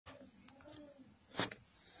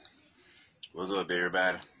What's up,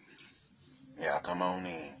 everybody? Yeah, come on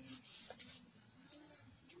in.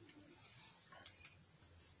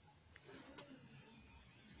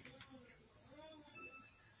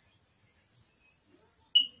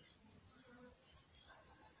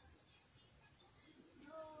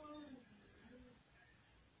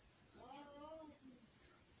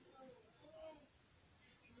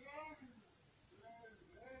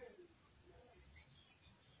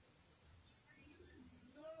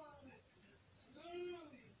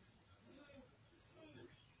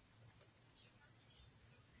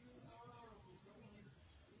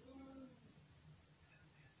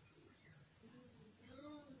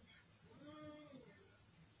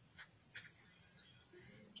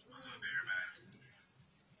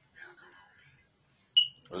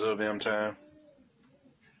 What's up, them time?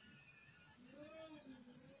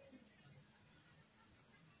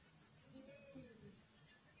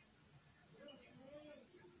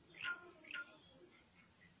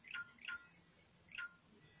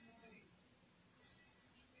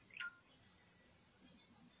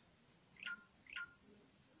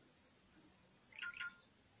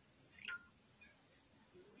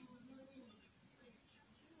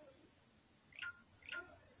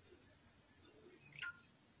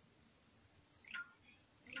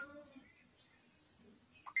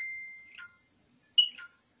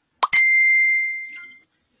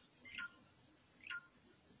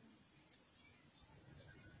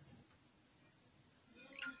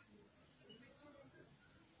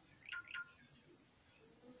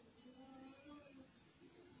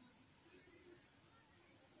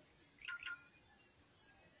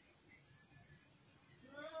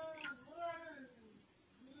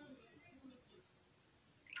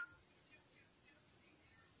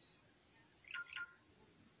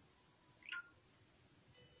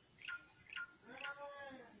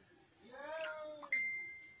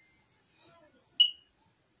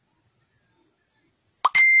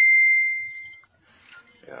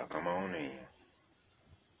 Yeah, come on in.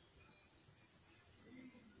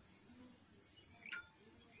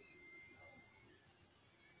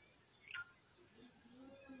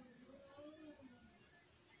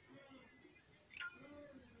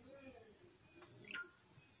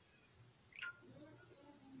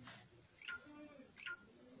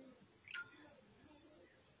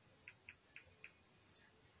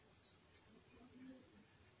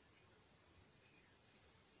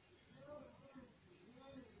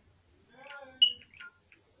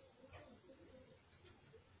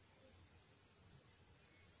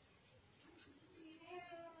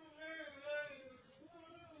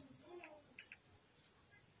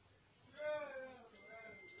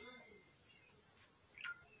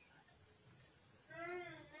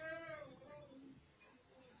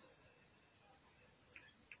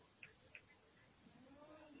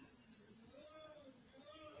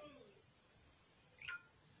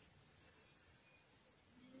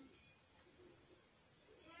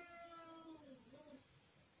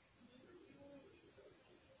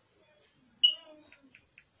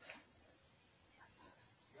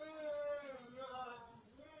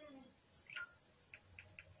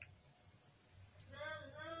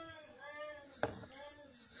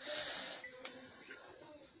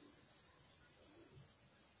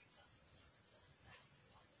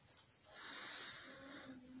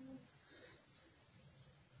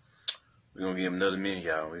 We're going to give him another minute,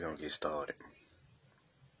 y'all. We're going to get started.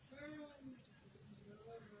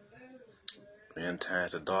 In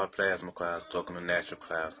times of dark plasma clouds, cloaking the natural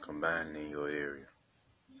clouds combining in your area.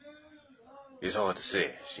 It's hard to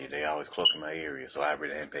say. Shit, they always cloak in my area, so I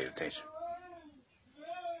really haven't paid attention.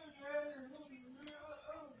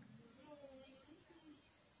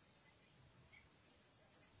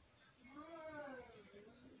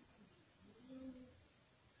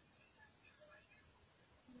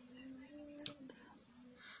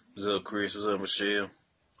 What's up, Chris? What's up, Michelle?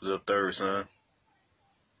 What's up, third son?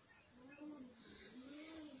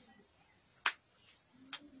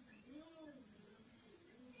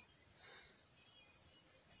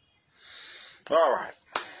 All right.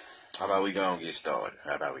 How about we gonna get started?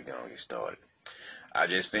 I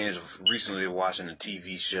just finished recently watching the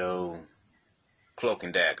TV show Cloak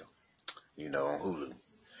and Dagger, on Hulu,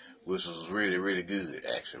 which was really, really good,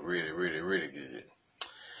 actually. Really, really, really good.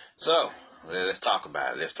 So, let's talk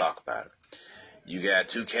about it. You got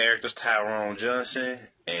two characters, Tyrone Johnson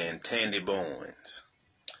and Tandy Bowens,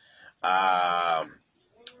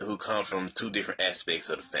 who come from two different aspects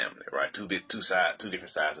of the family, right? Two different sides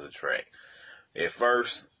of the track. At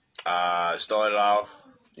first, started off,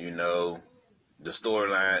 the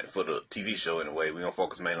storyline for the TV show, in a way. We're going to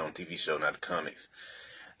focus mainly on the TV show, not the comics.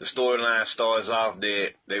 the storyline starts off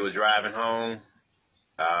that they were driving home.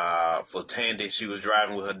 For Tandy, she was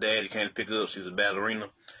driving with her dad. He came to pick her up. She was a ballerina,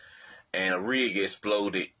 and a rig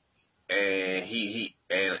exploded, and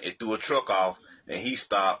it threw a truck off, and he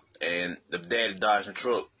stopped, and the daddy dodged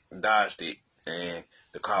it, and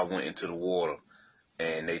the car went into the water,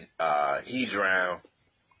 and he drowned.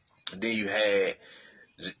 Then you had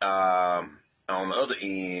on the other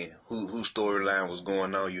end, whose storyline was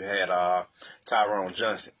going on, you had Tyrone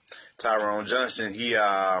Johnson. Tyrone Johnson, he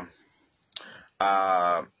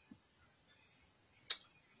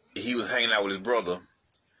was hanging out with his brother,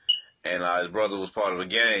 and his brother was part of a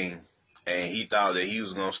gang, and he thought that he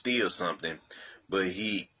was gonna steal something, but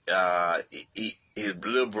his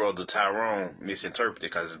little brother Tyrone misinterpreted,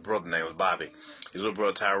 because his brother's name was Bobby. His little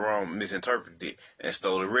brother Tyrone misinterpreted it and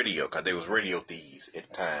stole the radio, because they was radio thieves at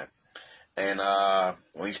the time. And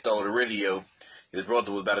when he stole the radio, his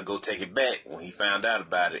brother was about to go take it back when he found out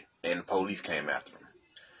about it, and the police came after him.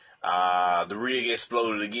 The rig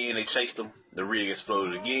exploded again. They chased him. The rig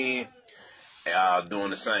exploded again during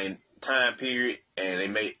the same time period,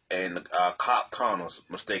 and cop Connors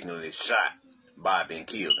mistakenly shot Bobby and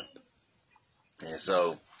killed him. And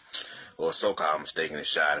so, or so-called mistakenly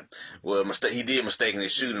shot him. Well, he did mistakenly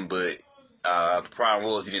shoot him, but the problem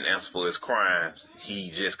was he didn't answer for his crimes. He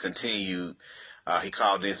just continued. He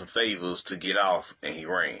called in some favors to get off, and he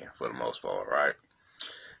ran for the most part, right?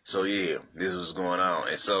 So yeah, this was going on.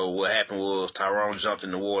 And so what happened was Tyrone jumped in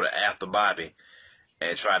the water after Bobby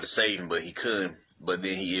and tried to save him, but he couldn't. But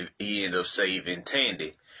then he ended up saving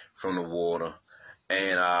Tandy from the water,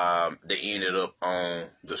 and they ended up on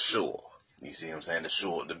the shore. You see what I'm saying? The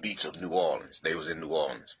shore, the beach of New Orleans. They was in New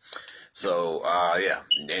Orleans. So, yeah,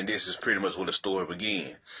 and this is pretty much where the story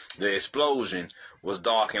began. The explosion was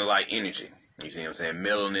dark and light energy. You see what I'm saying?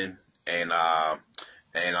 Melanin and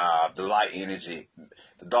the light energy.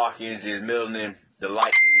 The dark energy is melanin. The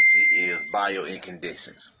light energy is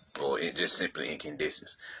bioincandescence, or just simply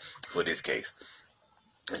incandescence for this case.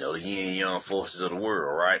 You know, the Yin-Yang forces of the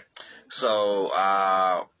world, right? So,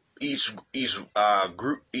 each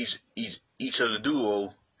of the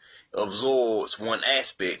duo absorbs one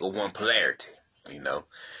aspect or one polarity, you know.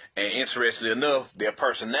 And interestingly enough, their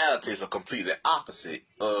personalities are completely opposite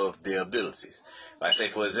of their abilities. Like, say,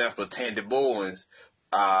 for example, Tandy Bowens,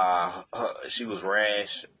 she was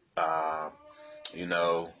rash, you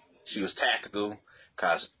know, she was tactical,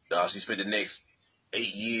 because she spent the next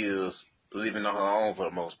 8 years living on her own for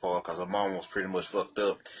the most part, because her mom was pretty much fucked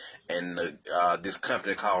up, and this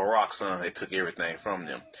company called Roxxon, they took everything from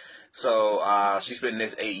them. So she spent the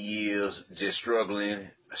next 8 years just struggling.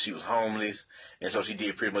 She was homeless, and so she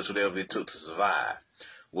did pretty much whatever it took to survive.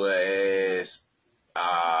 Whereas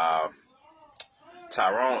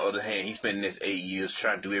Tyrone, on the other hand, he spent the next 8 years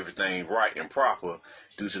trying to do everything right and proper,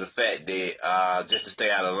 due to the fact that just to stay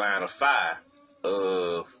out of the line of fire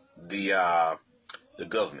of the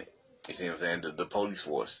government. You see what I'm saying? The police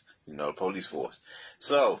force. You know, the police force.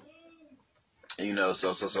 So, you know,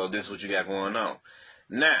 so this is what you got going on.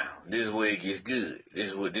 Now, this is where it gets good.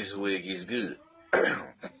 This is where it gets good.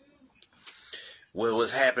 Well,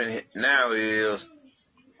 what's happening now is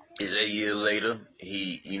 8 years later,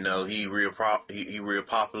 he real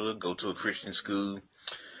popular, go to a Christian school,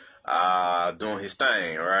 doing his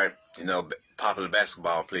thing, right? You know, popular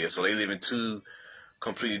basketball player. So they live in two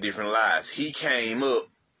completely different lives. He came up,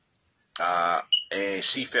 and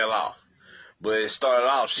she fell off. But it started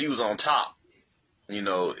off, she was on top. You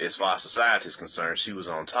know, as far as society is concerned, she was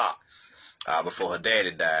on top before her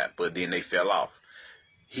daddy died, but then they fell off.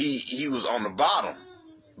 He was on the bottom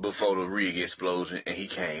before the rig explosion, and he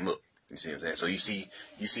came up. You see what I'm saying? So you see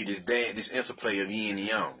this interplay of yin and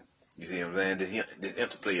yang. You see what I'm saying? This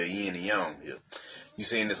interplay of yin and yang here. You're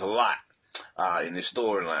seeing this a lot in this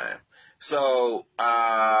storyline. So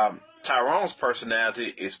Tyrone's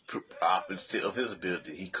personality is opposite of his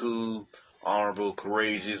ability. He cool, honorable,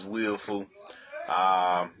 courageous, willful.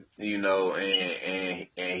 You know, and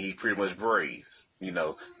he pretty much braves. You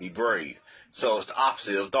know, he brave. So it's the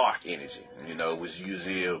opposite of dark energy. You know, which is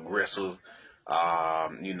usually aggressive.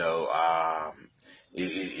 You know,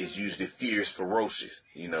 it's usually fierce, ferocious.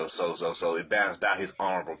 You know, so it balanced out his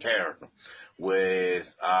honorable character.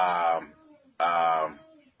 Whereas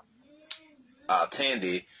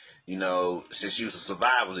Tandy, you know, since she was a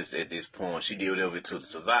survivalist at this point, she did whatever it took to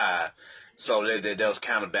survive. So that was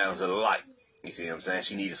counterbalance of the light. You see what I'm saying?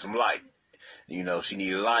 She needed some light. You know, she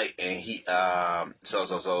needed light, and he her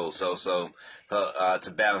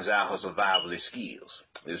to balance out her survivalist skills.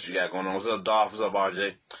 This is what you got going on. What's up, Dolph? What's up,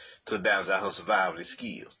 RJ? To balance out her survivalist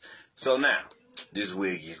skills. So now, this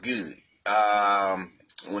wig is good.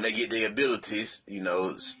 when they get their abilities, you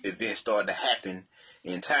know, events start to happen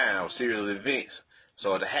in time. Serial events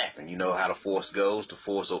start to happen. You know how the Force goes. The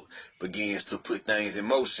Force begins to put things in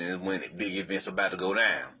motion when big events are about to go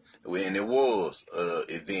down. When there was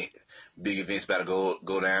big events about to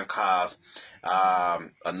go down, cause a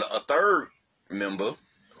third member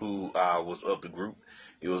who was of the group.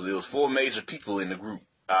 It was 4 major people in the group.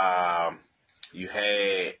 You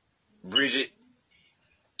had Bridget,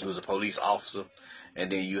 who was a police officer,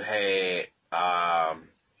 and then you had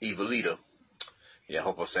Evelita. Yeah, I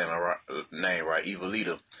hope I'm saying her name right.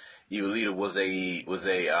 Evelita. Evelita was a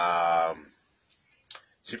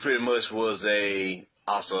she pretty much was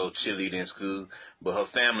also cheerleader in school, but her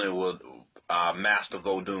family was master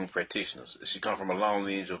Vodun practitioners. She come from a long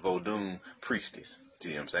lineage of Vodun priestess.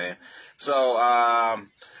 See what I'm saying? So,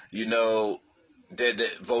 you know, that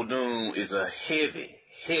Vodun is a heavy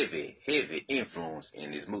influence in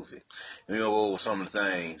this movie. You know what were some of the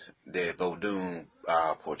things that Vodun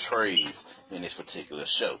portrays in this particular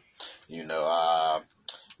show? You know,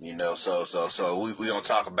 so we gonna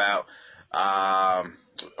talk about. I'm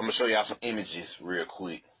gonna show y'all some images real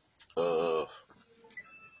quick. Let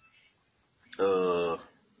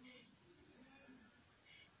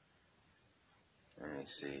me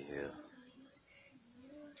see here.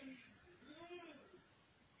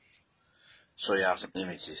 Show y'all some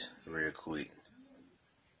images real quick.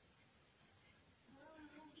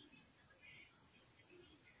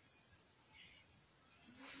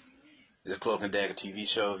 This Cloak and Dagger TV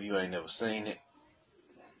show, if you ain't never seen it.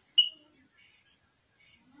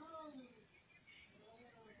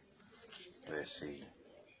 Let's see.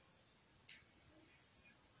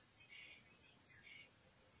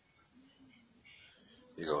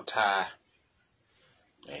 You go Ty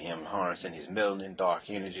and him harnessing his melanin,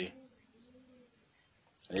 dark energy.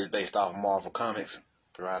 And it's based off of Marvel Comics,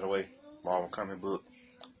 right away. Marvel comic book.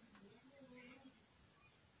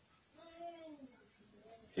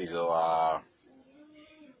 Here you go,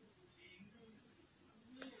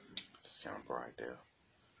 it's kind of bright there.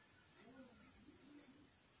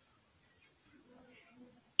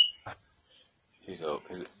 Here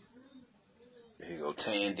you go,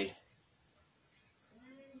 Tandy.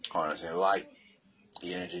 Harnessing light,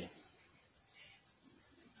 energy.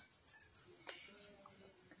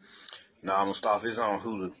 Now I'm gonna start. It's on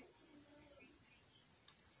Hulu.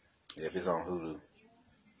 Yep, it's on Hulu.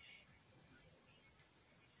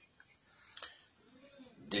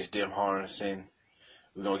 This them harnessing.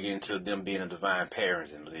 We're gonna get into them being a divine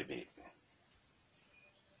parents in a little bit.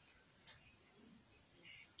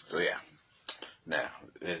 So yeah. Now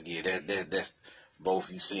let's get that's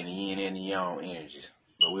both you seeing the yin and the yang energies.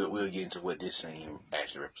 But we'll get into what this scene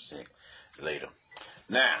actually represents later.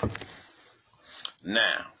 Now,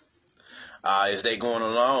 as they going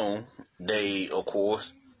along, they, of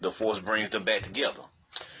course, the Force brings them back together.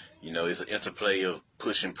 You know, it's an interplay of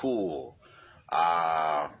push and pull.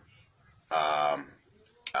 You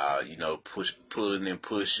know, pulling and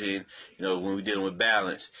pushing. You know, when we're dealing with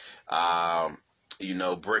balance, you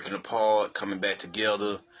know, breaking apart, coming back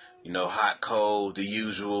together. You know, hot, cold, the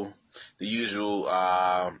usual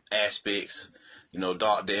aspects. You know,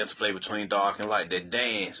 the interplay between dark and light, that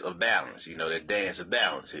dance of balance. You know, that dance of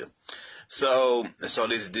balance here. So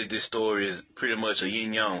this story is pretty much a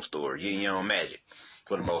Yin-Yang story, Yin-Yang magic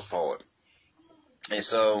for the most part. And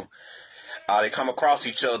so they come across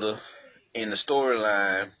each other in the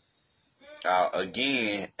storyline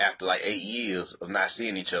again after like 8 years of not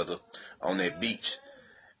seeing each other on that beach.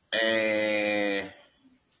 And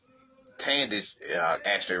Tandy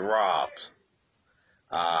actually robs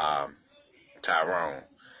Tyrone,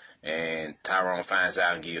 and Tyrone finds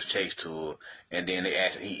out and gives chase to her, and then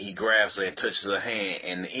he grabs her and touches her hand,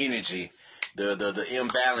 and the energy, the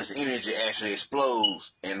imbalanced energy actually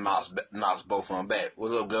explodes and knocks both of them back.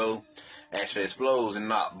 What's up, Go? Actually explodes and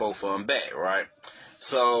knocks both of them back, right?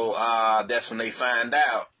 So that's when they find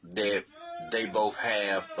out that they both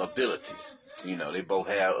have abilities. You know, they both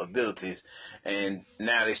have abilities, and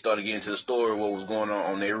now they started getting to the story of what was going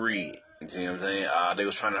on their rig. You see what I'm saying? They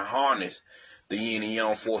was trying to harness the yin and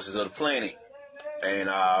yang forces of the planet, and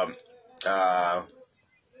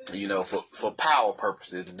you know, for power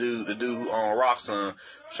purposes. The dude who owned Roxxon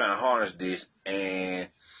was trying to harness this and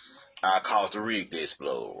caused the rig to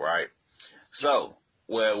explode, right? So,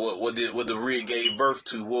 what the rig gave birth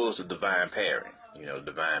to was the divine pairing. You know,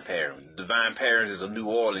 divine pairing. Divine pairing is a New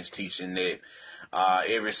Orleans teaching that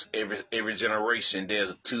every generation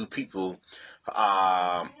there's 2 people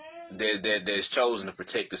that's chosen to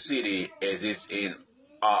protect the city as it's in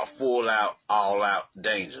full out, all out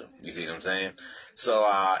danger. You see what I'm saying? So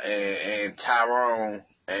and Tyrone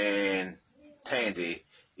and Tandy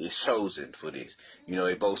is chosen for this. You know,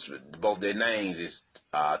 they both their names is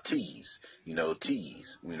T's. You know,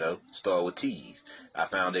 T's. You know, start with T's. I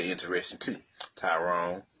found that interesting too.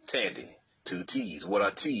 Tyrone, Tandy, 2 T's. What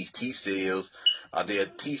are T's? T cells are they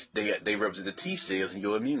represent the T cells in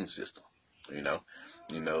your immune system. You know,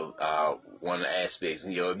 one of the aspects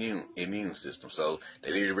in your immune system. So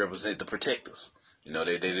they literally represent the protectors. You know,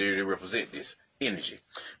 they literally represent this energy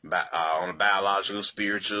on a biological,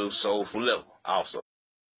 spiritual, soulful level also,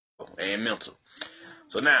 and mental.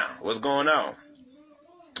 So now, what's going on?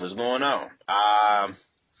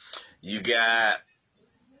 You got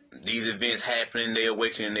these events happening. They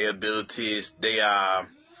awakening their abilities. They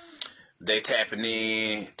tapping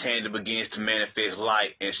in. Tandy begins to manifest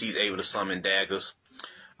light, and she's able to summon daggers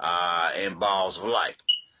and balls of light.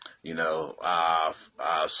 You know,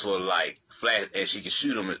 sort of like flash, and she can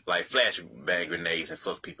shoot them like flashbang grenades and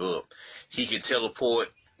fuck people up. He can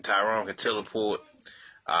teleport. Tyrone can teleport.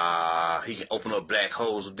 He can open up black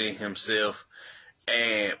holes within himself.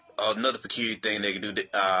 And another peculiar thing they can do,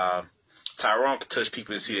 Tyrone can touch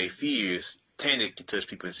people and see their fears. Tandy can touch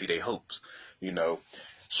people and see their hopes. You know,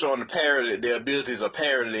 showing their abilities are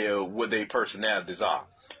parallel with their personalities are.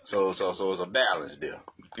 So it's a balance there.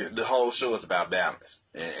 The whole show is about balance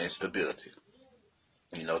and stability.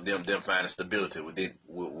 You know, them finding stability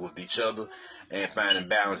with each other and finding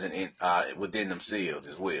balance within themselves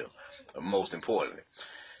as well. Most importantly.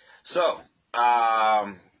 So,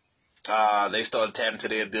 they started tapping to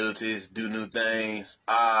their abilities, do new things.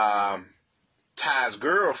 Ty's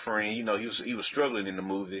girlfriend, you know, he was struggling in the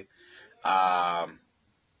movie.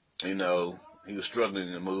 You know, he was struggling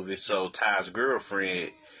in the movie. So Ty's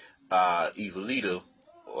girlfriend, Evelita,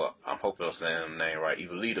 or I'm hoping I'm saying the name right,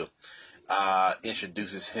 Evelita,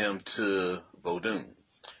 introduces him to Vodun.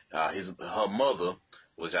 Her mother,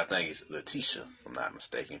 which I think is Letitia, if I'm not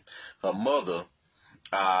mistaken. Her mother,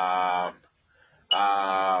 her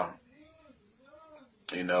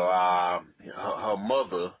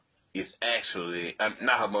mother is actually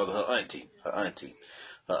not her mother, her auntie.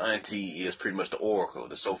 Her auntie is pretty much the Oracle,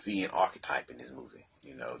 the Sophian archetype in this movie.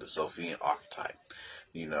 You know, the Sophian archetype.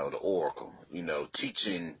 You know, the Oracle. You know,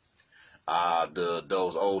 teaching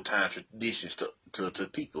those old time traditions to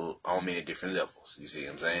people on many different levels. You see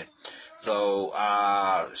what I'm saying? So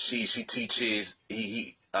she teaches.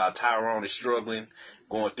 Tyrone is struggling,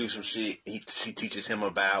 going through some shit. She teaches him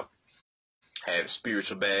about having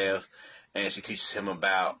spiritual baths, and she teaches him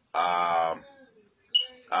about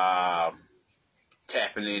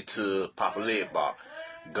tapping into Papa Legbar,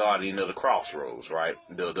 guardian of the crossroads, right?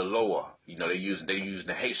 The lower, you know, they use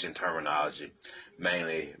the Haitian terminology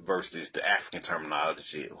mainly versus the African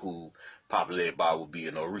terminology, who Papa Legbar would be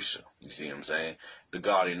an Orisha. You see what I'm saying? The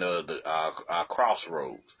guardian of the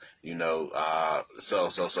crossroads. You know, so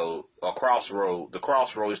a crossroad. The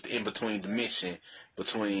crossroad is the in between dimension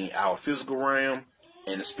between our physical realm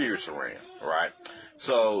and the spiritual realm, right?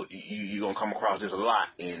 So you're gonna come across this a lot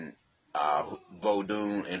in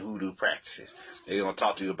Vodun and Hoodoo practices. They're gonna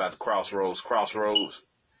talk to you about the crossroads. Crossroads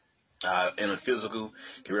in the physical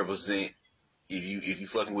can represent, if you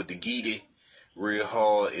fucking with the Gita real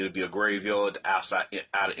hard, it'll be a graveyard, out of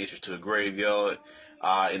entrance to the graveyard.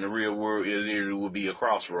 In the real world, it literally will be a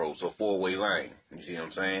crossroads, a 4-way lane. You see what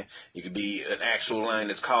I'm saying? It could be an actual lane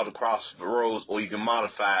that's called a crossroads, or you can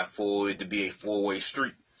modify it for it to be a 4-way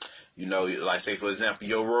street. You know, like say for example,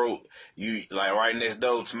 your road, like right next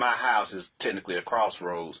door to my house is technically a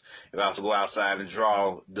crossroads. If I was to go outside and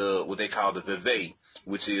draw what they call the Veve,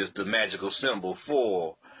 which is the magical symbol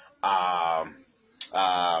for Papa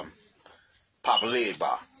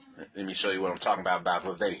Legbar. Let me show you what I'm talking about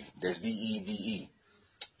Veve. That's Veve.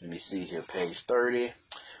 Let me see here, page 30.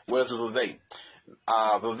 What is a Veve?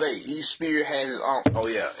 Veve, each spirit has its own. Oh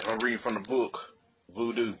yeah, I'm reading from the book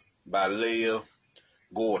Voodoo by Leah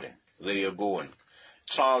Gordon.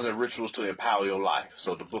 Charms and rituals to empower your life.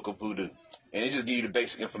 So the book of Voodoo. And it just gives you the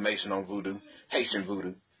basic information on voodoo, Haitian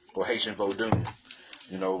voodoo, or Haitian Vodun,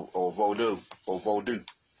 you know, or Vodou,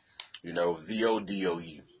 you know,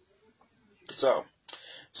 Vodou. So,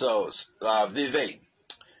 Veve.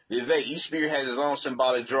 Each spirit has its own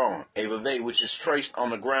symbolic drawing. A Veve, which is traced on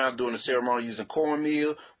the ground during the ceremony using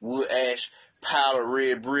cornmeal, wood ash, powder,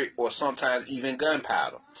 red brick, or sometimes even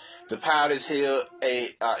gunpowder. The powder is held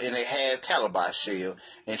in a half calabash shell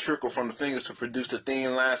and trickled from the fingers to produce the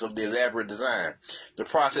thin lines of the elaborate design. The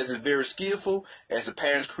process is very skillful, as the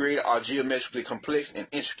patterns created are geometrically complex and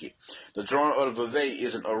intricate. The drawing of the Veve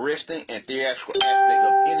is an arresting and theatrical aspect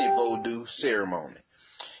of any Vodou ceremony.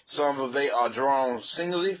 Some Vevey are drawn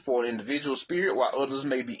singly for an individual spirit, while others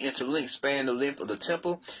may be interlinked, spanning the length of the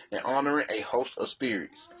temple and honoring a host of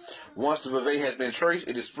spirits. Once the Vevey has been traced,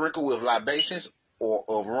 it is sprinkled with libations or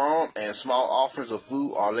of rum, and small offerings of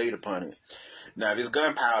food are laid upon it. Now, if it's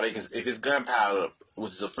gunpowder, if it's gunpowder,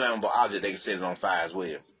 which is a flammable object, they can set it on fire as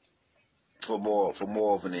well for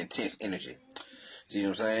more of an intense energy. See what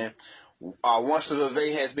I'm saying? Once the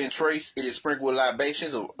Vevey has been traced, it is sprinkled with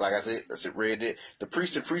libations. Like I said, read it. The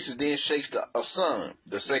priest and priestess then shakes a sun,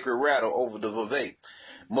 the sacred rattle, over the Vevey,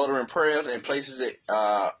 muttering prayers, and places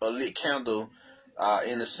a lit candle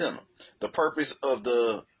in the center. The purpose of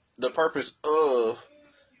the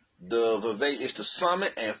Vevey is to summon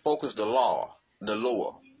and focus the lower. The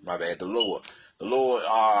lower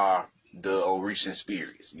are the Orishan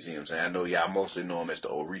spirits. You see what I'm saying? I know y'all mostly know them as the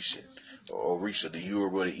Orishan, or Orisha, the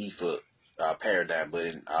Yoruba, the Ifa paradigm, but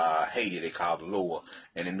in Haiti they call it the lower,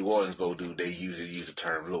 and in New Orleans, they usually use the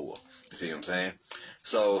term lower. You see what I'm saying?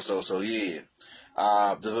 So yeah.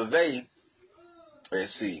 The Vevey,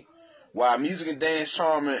 let's see. While music and dance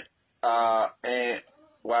charm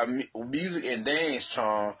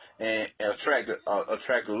attract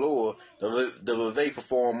the lower, the Vevey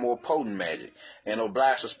perform more potent magic and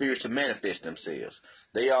oblige the spirits to manifest themselves.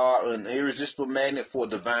 They are an irresistible magnet for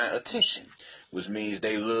divine attention, which means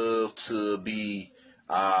they love to be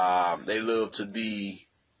on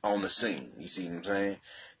the scene. You see what I'm saying?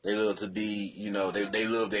 They love to be, they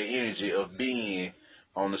love their energy of being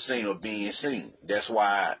on the scene or being seen. That's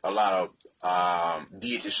why a lot of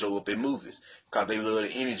deities show up in movies, because they love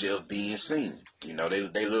the energy of being seen.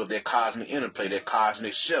 They love that cosmic interplay, that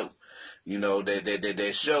cosmic show.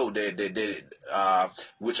 That show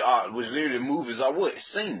which literally movies are what?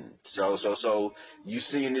 Seen. So you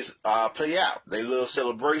seeing this play out. They love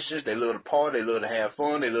celebrations, they love to party, they love to have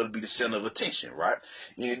fun, they love to be the center of attention, right?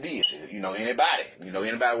 Any deity, anybody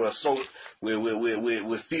with a soul,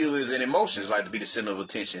 with feelings and emotions like to be the center of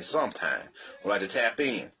attention sometime, or like to tap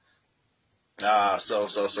in. So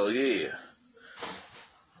yeah.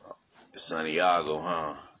 Santiago,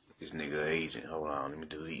 huh? This nigga agent. Hold on, let me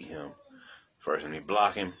delete him. First, let me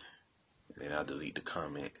block him, and then I'll delete the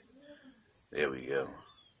comment. There we go.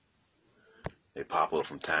 They pop up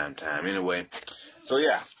from time to time. Anyway, so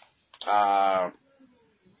yeah.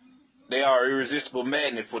 They are irresistible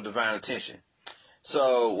magnet for divine attention.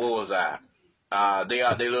 So, what was I?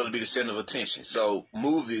 They love to be the center of attention. So,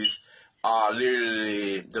 movies are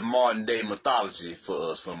literally the modern day mythology for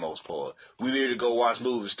us for the most part. We literally go watch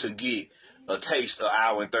movies to get a taste of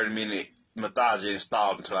hour and 30-minute mythology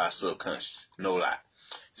installed into our subconscious. No lie.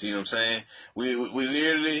 See what I'm saying? We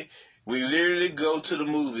literally go to the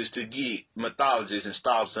movies to get mythologies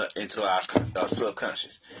installed into our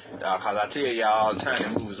subconscious. Because I tell y'all all the time,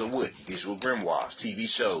 the movies are what? Visual grimoires, TV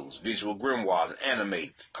shows, visual grimoires,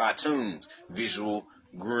 anime, cartoons, visual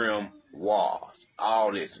grimoires.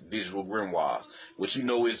 All this visual grimoires. What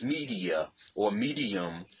is media or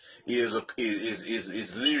medium is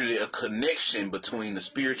literally a connection between the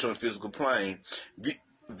spiritual and physical plane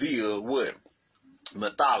via what?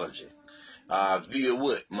 Mythology. Via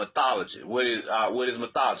what? Mythology. What is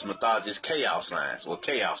mythology? Mythology is chaos science, or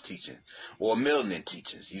chaos teaching, or melanin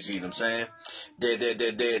teachings. You see what I'm saying? That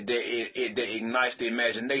ignites the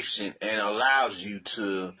imagination and allows you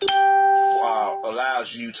to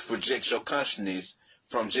project your consciousness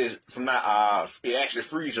it actually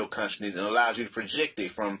frees your consciousness and allows you to project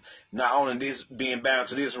it from not only this being bound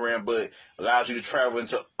to this realm, but allows you to travel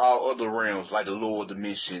into all other realms like the lower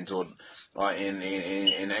dimensions or in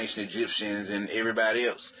ancient Egyptians and everybody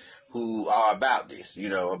else who are about this,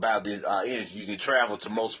 about this energy. You can travel to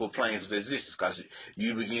multiple planes of existence because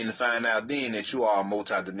you begin to find out then that you are a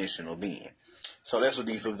multidimensional being. So that's what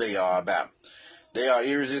these Vevey are about. They are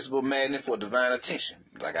irresistible magnet for divine attention,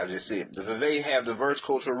 like I just said. The Vevey have diverse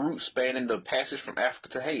cultural roots spanning the passage from Africa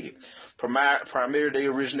to Haiti. Primarily, they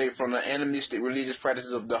originate from the animistic religious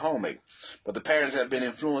practices of Dahomey, but the patterns have been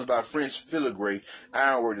influenced by French filigree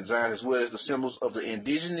ironwork designs as well as the symbols of the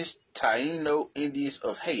indigenous Taino Indians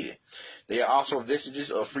of Haiti. They are also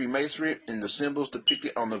vestiges of Freemasonry in the symbols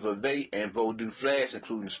depicted on the Vevey and Vodou flags,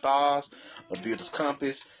 including stars, a builder's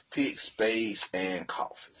compass, picks, spades, and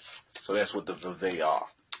coffins. So that's what the Vevey are.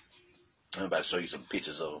 I'm about to show you some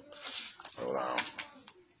pictures of them. Hold on.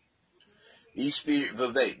 Each spirit,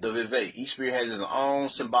 the Vevey, each spirit has its own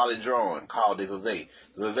symbolic drawing called the Vevey.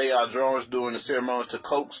 The Vevey are drawings during the ceremonies to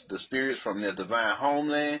coax the spirits from their divine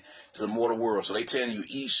homeland to the mortal world. So they tell you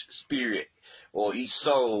each spirit or each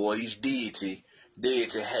soul or each deity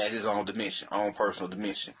has his own dimension, own personal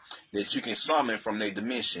dimension that you can summon from their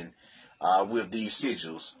dimension with these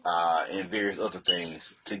sigils and various other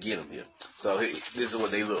things to get them here. So this is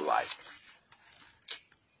what they look like.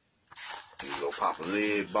 Here you go, pop a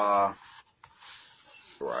leg bar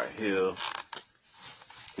right here.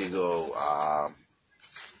 Here you go,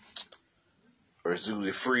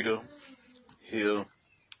 Urzuli Frida here.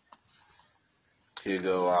 Here you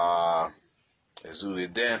go, Urzuli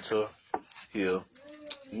Danta here.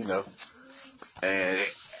 You know, and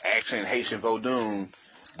actually in Haitian Vodun,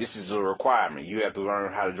 this is a requirement. You have to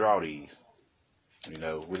learn how to draw these. You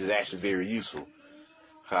know, which is actually very useful,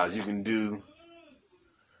 because you can do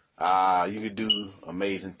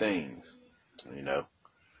amazing things, you know,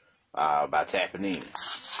 by tapping in.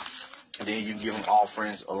 And then you can give them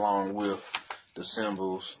offerings along with the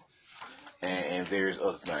symbols and various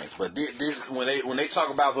other things. But this when they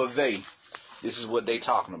talk about Vevey, this is what they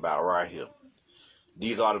talking about right here.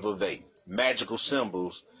 These are the Vevey, magical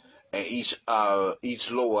symbols, and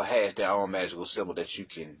each lower has their own magical symbol that you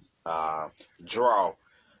can draw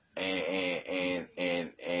and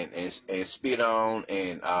spit on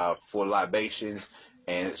and for libations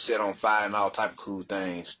and set on fire and all type of cool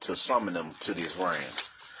things to summon them to this realm.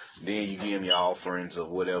 Then you give them your offerings of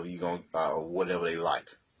whatever you gonna whatever they like,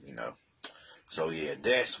 you know. So yeah,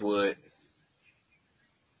 that's what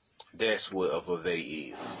a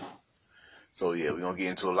Vevey is. So yeah, we're gonna get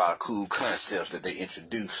into a lot of cool concepts that they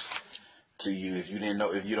introduced to you if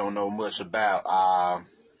you don't know much about.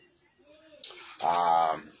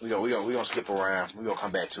 We gonna skip around. We gonna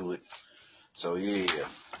come back to it. So yeah,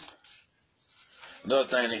 another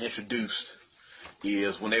thing they introduced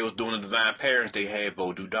is when they was doing the Divine Parents, they had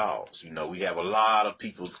voodoo dolls. You know, we have a lot of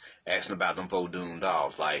people asking about them voodoo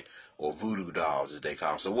dolls, or voodoo dolls as they call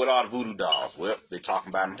them. So what are the voodoo dolls? Well, they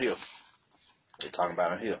talking about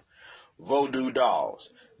them here. Voodoo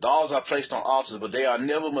dolls. Dolls are placed on altars, but they are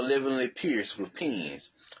never malevolently pierced with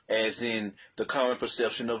pins, as in the common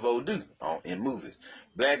perception of voodoo in movies.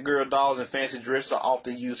 Black girl dolls in fancy dress are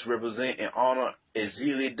often used to represent and honor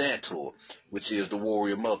Urzili Dantor, which is the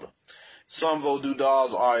warrior mother. Some voodoo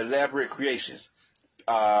dolls are elaborate creations.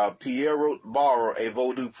 Pierrot Barra, a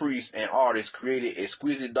voodoo priest and artist, created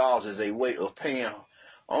exquisite dolls as a way of paying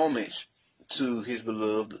homage to his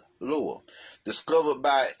beloved lore. Discovered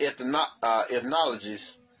by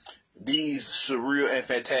ethnologists, these surreal and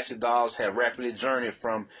fantastic dolls have rapidly journeyed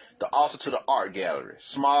from the altar to the art gallery.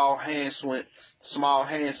 Small hand-sewn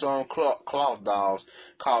cloth dolls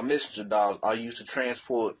called messenger dolls are used to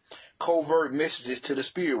transport covert messages to the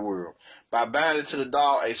spirit world. By binding to the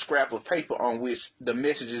doll a scrap of paper on which the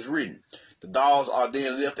message is written, the dolls are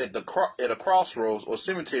then left at a crossroads or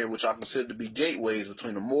cemetery, which are considered to be gateways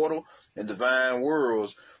between the mortal and divine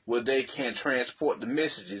worlds, where they can transport the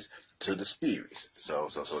messages to the spirits. So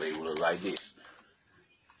they will look like this.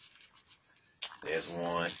 There's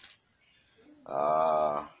one.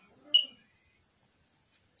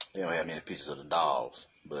 They don't have many pictures of the dolls,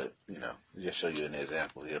 but you know, just show you an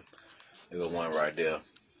example here. There's one right there.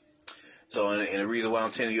 So, and the reason why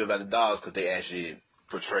I'm telling you about the dolls, because they actually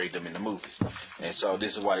portrayed them in the movies, and so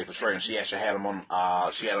this is why they portrayed them. She actually had them on,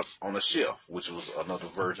 on a shelf, which was another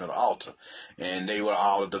version of the altar, and they were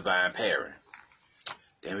all a divine parent.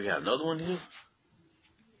 Then we got another one here.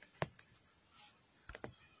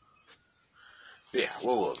 Yeah,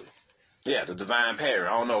 what was it? Yeah, the divine parent.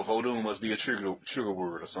 I don't know. Vodun must be a trigger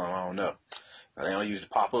word or something. I don't know. They don't usually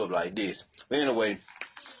pop up like this. But anyway,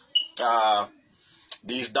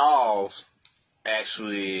 these dolls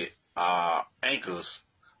actually are anchors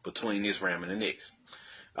between this realm and the next.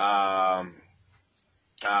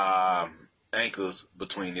 Anchors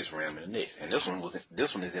between this realm and the next. And this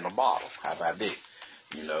one is in a bottle. How about that?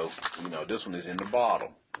 You know, this one is in the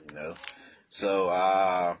bottle. You know,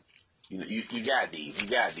 so you got these,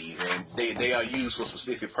 and they are used for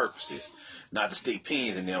specific purposes, not to stick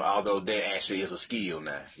pins in them. Although that actually is a skill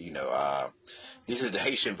now. You know, this is the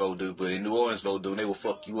Haitian voodoo, but in New Orleans voodoo, they will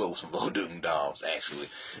fuck you up with some voodoo dolls. Actually,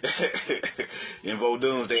 in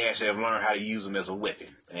voodoos, they actually have learned how to use them as a weapon,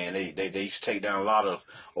 and they used to take down a lot of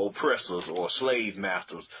oppressors or slave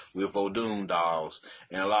masters with voodoo dolls,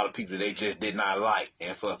 and a lot of people they just did not like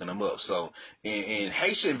and fucking them up. So in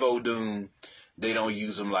Haitian voodoo, they don't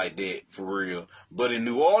use them like that for real. But in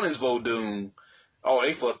New Orleans voodoo, oh,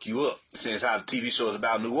 they fuck you up. Since how the TV show is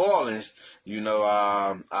about New Orleans, you know,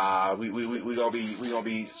 we gonna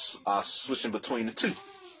be switching between the two.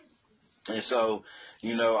 And so,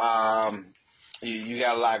 you know, you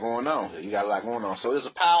got a lot going on here. You got a lot going on. So it's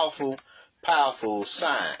a powerful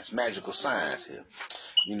science, magical science here.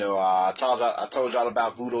 You know, I told y'all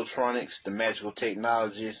about Voodootronics, the magical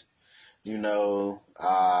technologies. You know,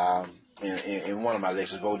 in one of my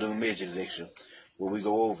lectures, Voodoo Magick lecture, where we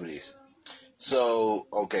go over this. So,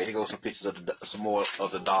 okay, here goes some pictures of some more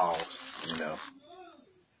of the dolls,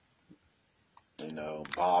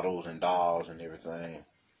 bottles and dolls and everything.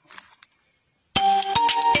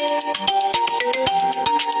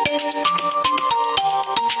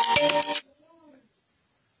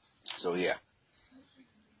 So yeah.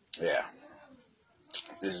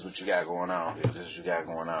 This is what you got going on here.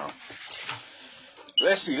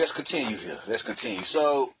 Let's see. Let's continue here.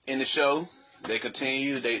 So in the show, they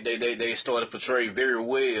continue. They start to portray very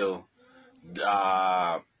well,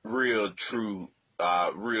 real true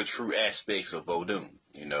aspects of Vodun.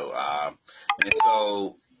 And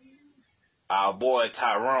so our boy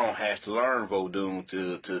Tyrone has to learn Vodun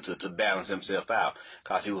to balance himself out,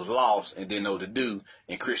 because he was lost and didn't know what to do,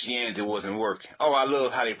 and Christianity wasn't working. Oh, I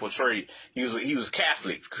love how they portrayed. He was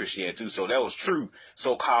Catholic Christianity too, so that was true,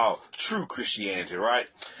 so-called true Christianity, right?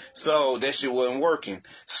 So that shit wasn't working.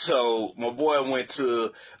 So my boy went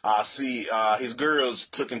to see his girls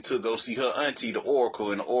took him to go see her auntie, the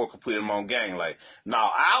Oracle, and the Oracle put him on game like,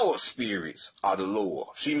 now our spirits are the Lord.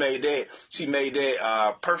 She made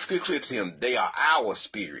that perfectly clear to him. They are our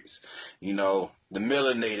spirits, the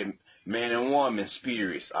melanated man and woman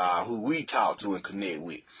spirits, who we talk to and connect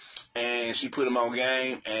with. And she put him on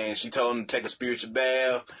game, and she told him to take a spiritual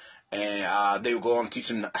bath, and they were going to teach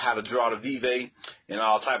him how to draw the Vive and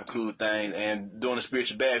all type of cool things. And during the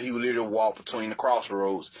spiritual bath, he would literally walk between the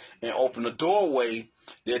crossroads and open the doorway.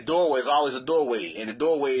 That doorway is always a doorway, and the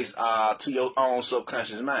doorway is to your own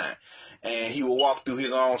subconscious mind. And he would walk through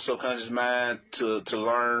his own subconscious mind to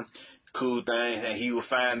learn cool things, and he would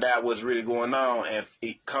find out what's really going on. And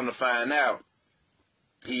he come to find out,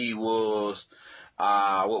 he was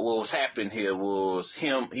what was happening here was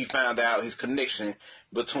he found out his connection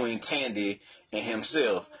between Tandy and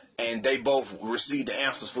himself, and they both received the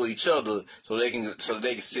answers for each other, so they can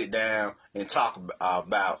sit down and talk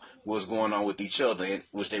about what's going on with each other,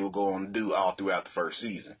 which they were going to do all throughout the first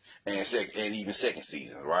season and even second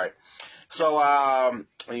season, right? So I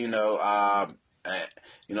ain't gonna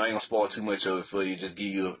spoil too much of it for you. Just give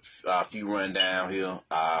you a few rundown here.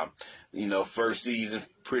 First season,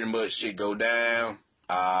 pretty much shit go down.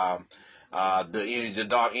 The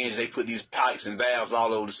dark energy, they put these pipes and valves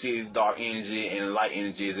all over the city. Dark energy and light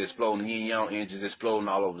energy is exploding. Yin-Yang energy is exploding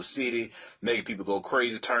all over the city, making people go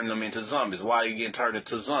crazy, turning them into zombies. Why are you getting turned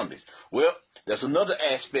into zombies? Well, that's another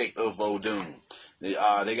aspect of Vodun. They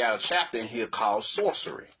got a chapter in here called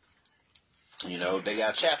sorcery. They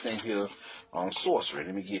got a chapter in here on sorcery.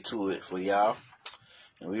 Let me get to it for y'all,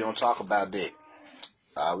 and we're gonna talk about that.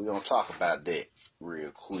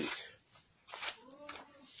 Real quick.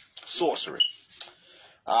 Sorcery.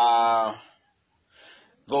 Vodou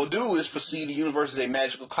is perceived the universe as a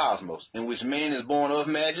magical cosmos in which man is born of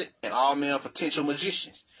magic and all men are potential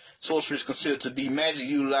magicians. Sorcery is considered to be magic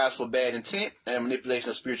utilized for bad intent and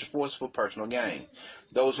manipulation of spiritual forces for personal gain.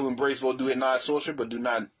 Those who embrace Vodou acknowledge sorcery but do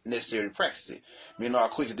not necessarily practice it. Men are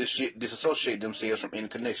quick to disassociate themselves from any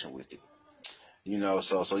connection with it.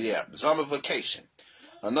 So yeah, zombification.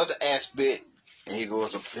 Another aspect, and here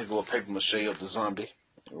goes a paper mache of the zombie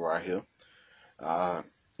right here. Now,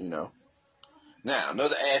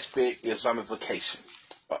 another aspect is zombification.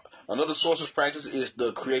 Another sorcerer's practice is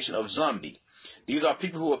the creation of zombie. These are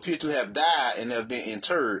people who appear to have died and have been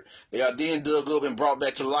interred. They are then dug up and brought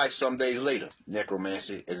back to life some days later.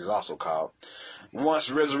 Necromancy, as it's also called.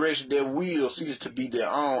 Once resurrection, their will ceases to be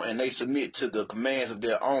their own, and they submit to the commands of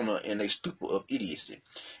their owner in a stupor of idiocy.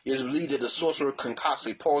 It is believed that the sorcerer concocts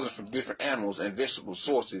a poison from different animals and vegetable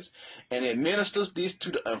sources and administers this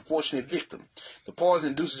to the unfortunate victim. The poison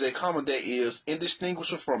induces a coma that is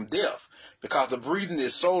indistinguishable from death because the breathing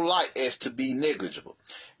is so light as to be negligible.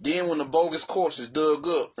 Then when the bogus corpse is dug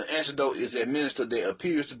up, an antidote is administered that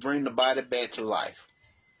appears to bring the body back to life.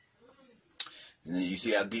 And you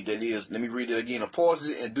see how deep that is. Let me read it again. A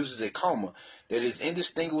poison induces a coma that is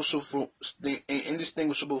indistinguishable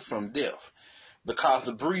from death because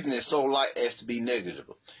the breathing is so light as to be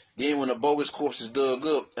negligible. Then when a bogus corpse is dug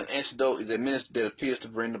up, an antidote is administered that appears to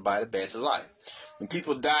bring the body back to life. When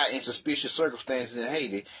people die in suspicious circumstances in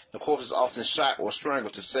Haiti, the corpse is often shot or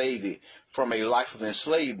strangled to save it from a life of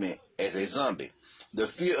enslavement as a zombie. The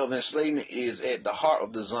fear of enslavement is at the heart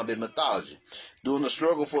of the zombie mythology. During the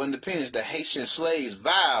struggle for independence, the Haitian slaves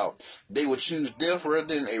vowed they would choose death rather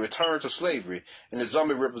than a return to slavery, and the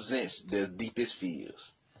zombie represents their deepest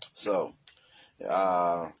fears. So,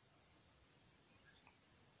 yeah.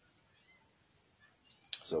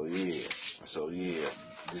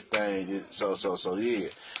 This thing, so yeah.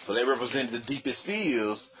 So they represent the deepest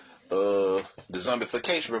fears. The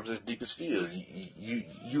zombification represents deepest fears.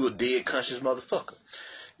 You a dead conscious motherfucker.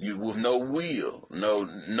 You with no will, no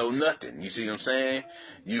nothing. You see what I'm saying?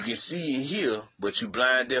 You can see and hear, but you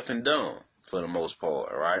blind, deaf, and dumb for the most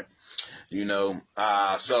part, right? You know,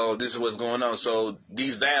 so this is what's going on. So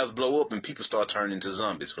these valves blow up and people start turning into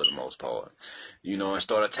zombies for the most part. You know, and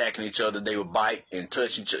start attacking each other. They would bite and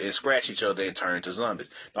touch each other and scratch each other and turn into zombies.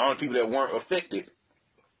 The only people that weren't affected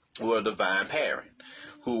were divine parent,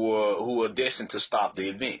 who were destined to stop the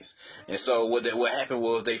events. And so what happened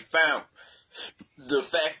was they found the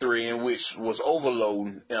factory in which was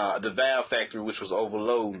overloading, the valve factory which was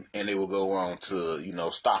overloading, and they would go on to, you know,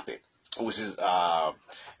 stop it. Which is, and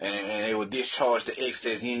they will discharge the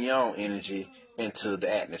excess Yin-Yang energy into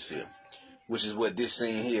the atmosphere, which is what this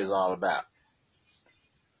scene here is all about.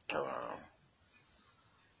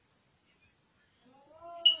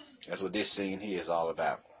 That's what this scene here is all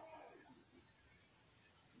about.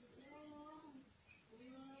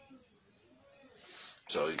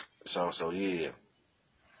 So yeah.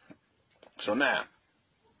 So now,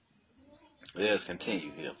 let's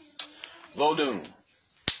continue here. Voodoo.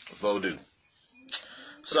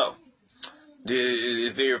 So,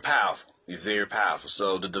 it's very powerful. It's very powerful.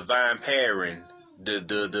 So the divine parent,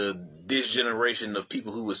 this generation of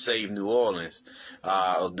people who would save New Orleans,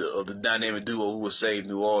 of the dynamic duo who would save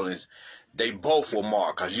New Orleans, they both were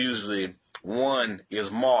marked, because usually one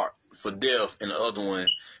is marked for death and the other one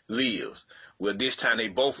lives. Well, this time they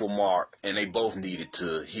both were marked, and they both needed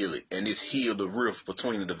to heal it. And this healed the rift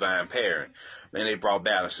between the divine parent, and they brought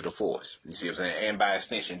balance to the force. You see what I'm saying? And by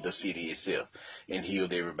extension, the city itself, and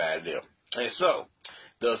healed everybody there. And so,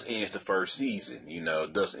 thus ends the first season. You know,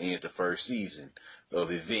 thus ends the first season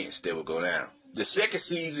of events that will go down. The second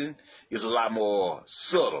season is a lot more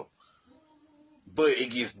subtle, but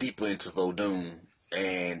it gets deeper into Voodoo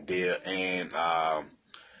and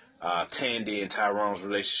Tandy and Tyrone's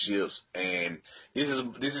relationships, and this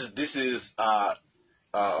is a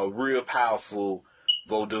real powerful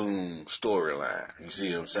Voodoo storyline. You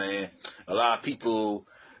see what I'm saying? A lot of people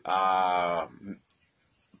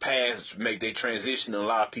make their transition, and a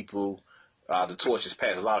lot of people the torch is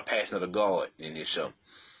passed. A lot of passion of the God in this show.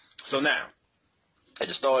 So now, at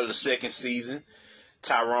the start of the second season,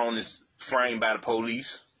 Tyrone is framed by the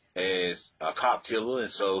police as a cop killer,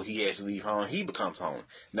 and so he has to leave home. He becomes home.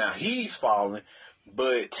 Now he's falling,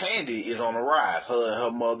 but Tandy is on the rise. Her and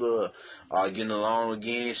her mother are getting along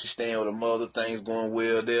again. She's staying with her mother. Things going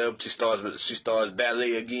well there. She starts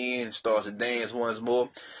ballet again. Starts to dance once more,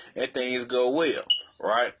 and things go well,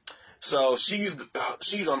 right? So she's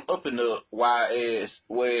on up and up, whereas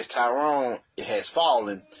Tyrone has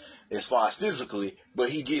fallen as far as physically, but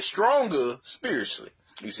he gets stronger spiritually.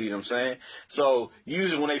 You see what I'm saying? So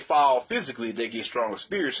usually when they fall physically, they get stronger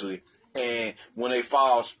spiritually, and when they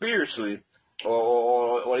fall spiritually,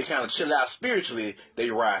 or they kind of chill out spiritually,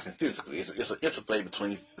 they rise in physically. It's an interplay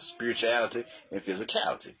between spirituality and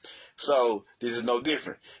physicality. So this is no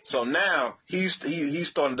different. So now he's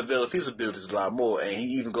starting to develop his abilities a lot more, and he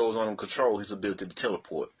even goes on to control his ability to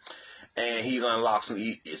teleport. And he's unlocked some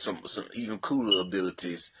even cooler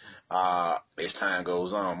abilities as time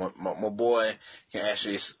goes on. My boy can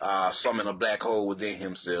actually summon a black hole within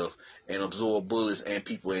himself and absorb bullets and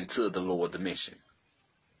people into the lower dimension.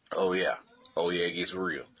 Oh yeah, it gets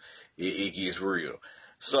real. It gets real.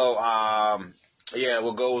 So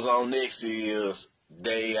what goes on next is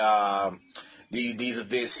these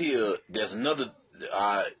events here. There's another.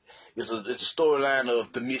 It's a storyline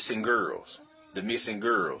of the missing girls. The missing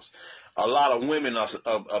girls. A lot of women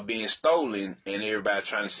are being stolen, and everybody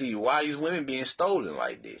trying to see why these women being stolen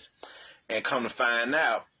like this. And come to find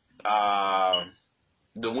out,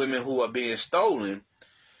 the women who are being stolen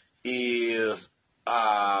is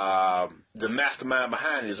the mastermind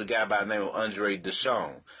behind it is a guy by the name of Andre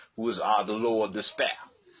Deschamps, who is the Lord Despair.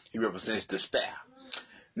 He represents Despair.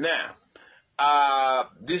 Now,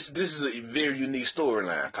 this is a very unique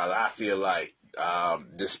storyline, because I feel like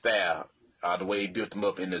Despair, the way he built them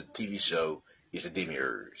up in the TV show, is a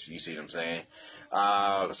demiurge. You see what I'm saying?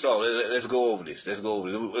 So let's go over this. Let's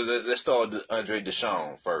start with Andre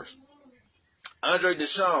Deschamps first. Andre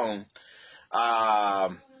Deschamps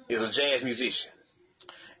is a jazz musician.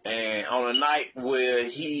 And on a night where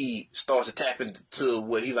he starts to tap into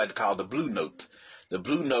what he like to call the blue note. The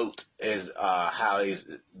blue note, is how it's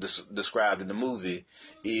described in the movie,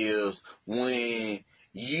 is when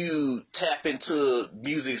you tap into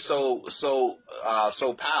music so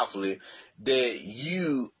powerfully that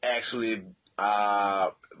you actually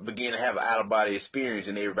begin to have an out-of-body experience,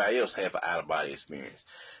 and everybody else have an out-of-body experience.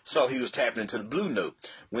 So he was tapping into the blue note.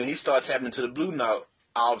 When he started tapping into the blue note,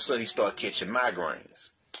 all of a sudden he started catching migraines.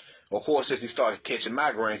 Of course, since he started catching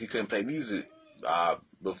migraines, he couldn't play music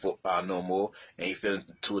before no more, and he fell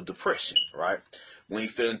into a depression, right? When he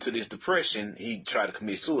fell into this depression, he tried to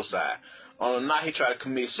commit suicide. On the night he tried to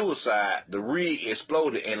commit suicide, the rig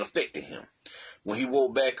exploded and affected him. When he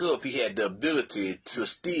woke back up, he had the ability to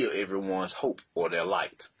steal everyone's hope or their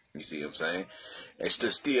light. You see what I'm saying? And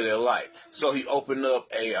to steal their light. So he opened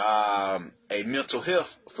up a mental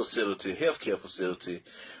health facility, healthcare facility,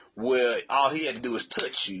 where all he had to do was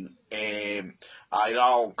touch you, and it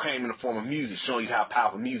all came in the form of music, showing you how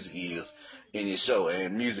powerful music is in his show.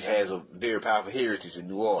 And music has a very powerful heritage in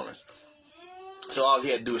New Orleans. So all he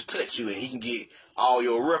had to do is touch you, and he can get all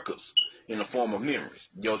your records in the form of memories,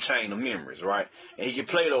 your chain of memories, right? And he can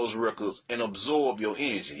play those records and absorb your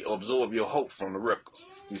energy, absorb your hope from the records.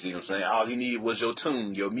 You see what I'm saying? All he needed was your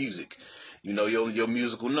tune, your music, you know, your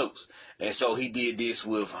musical notes. And so he did this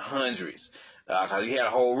with hundreds, because he had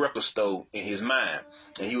a whole record store in his mind.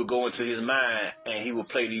 And he would go into his mind and he would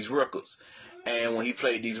play these records. And when he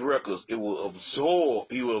played these records, he would absorb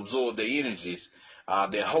their energies,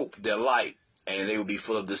 their hope, their light, and they would be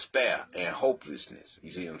full of despair and hopelessness.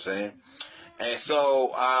 You see what I'm saying? And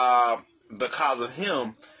so, because of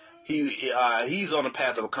him, he's on the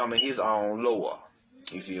path to becoming his own Lord.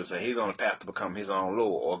 You see what I'm saying? He's on the path to become his own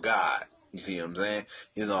Lord or God. You see what I'm saying?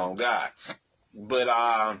 His own God. But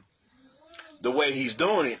the way he's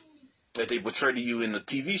doing it, that they portray to you in the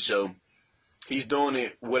TV show, he's doing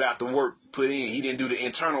it without the work put in. He didn't do the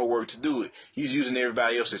internal work to do it. He's using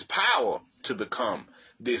everybody else's power to become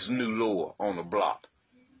this new Lord on the block.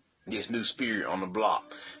 This new spirit on the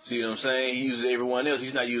block. See what I'm saying? He uses everyone else.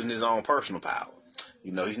 He's not using his own personal power.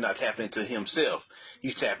 You know, he's not tapping into himself.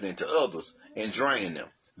 He's tapping into others and draining them.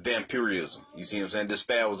 Vampirism. You see what I'm saying? This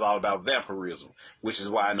spell was all about vampirism, which is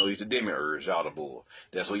why I know he's the demiurge, Yaldabaoth.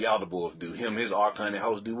 That's what Yaldabaoth do. Him, his archon and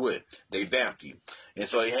host do what? They vamp you. And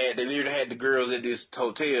so they literally had the girls at this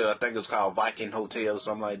hotel, I think it was called Viking Hotel or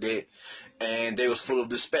something like that, and they was full of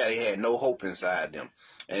despair. They had no hope inside them.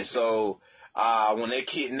 And so when they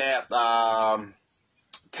kidnapped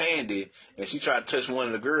Tandy, and she tried to touch one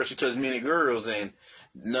of the girls, she touched many girls, and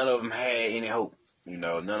none of them had any hope. You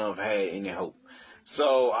know, none of them had any hope.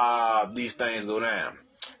 So these things go down.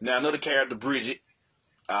 Now another character, Bridget,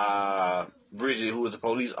 who is a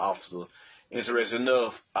police officer. Interesting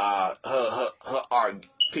enough, her arc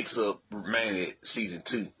picks up mainly at season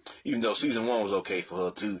 2, even though season 1 was okay for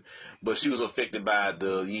her too. But she was affected by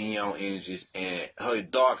the Yin-Yang energies, and her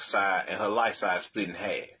dark side and her light side split in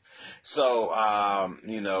half. So,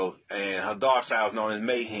 you know, and her dark side was known as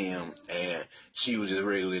Mayhem, and she was just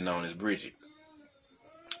regularly known as Bridget.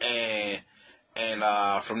 And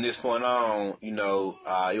from this point on, you know,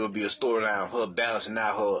 it would be a storyline of her balancing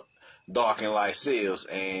out her dark and light selves,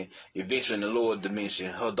 and eventually in the lower dimension,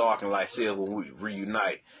 her dark and light selves will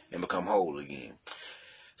reunite and become whole again.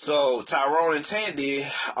 So Tyrone and Tandy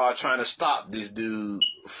are trying to stop this dude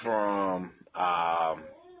from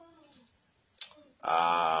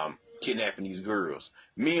kidnapping these girls.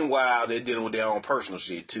 Meanwhile, they're dealing with their own personal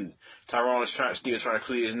shit too. Tyrone is still trying to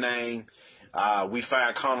clear his name. We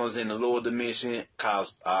find Connors in the lower dimension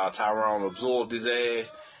because Tyrone absorbed his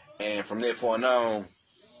ass, and from that point on,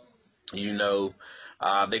 you know,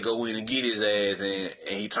 they go in and get his ass,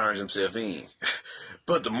 and he turns himself in.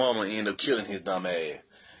 But the mama ended up killing his dumb ass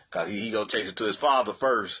because he go takes it to his father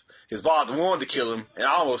first. His father wanted to kill him and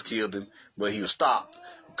almost killed him, but he was stopped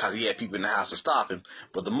because he had people in the house to stop him.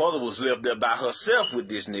 But the mother was left there by herself with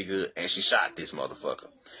this nigga, and she shot this motherfucker.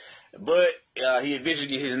 But he eventually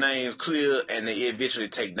get his name clear, and they eventually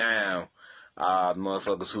take down the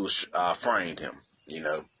motherfuckers who framed him. You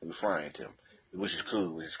know, who framed him, which is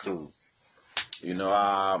cool. You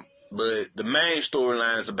know, but the main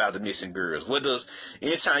storyline is about the missing girls.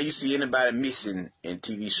 Anytime you see anybody missing in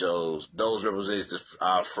TV shows, those represent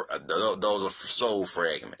those are soul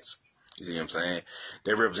fragments. You see what I'm saying?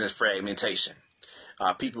 They represent fragmentation.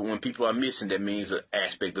 When people are missing, that means an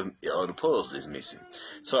aspect of the puzzle is missing.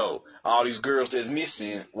 So all these girls that's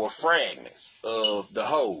missing were fragments of the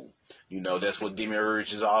whole. You know, that's what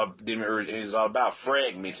Demiurge is all about,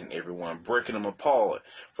 fragmenting everyone, breaking them apart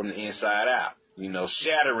from the inside out. You know,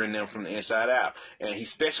 shattering them from the inside out. And he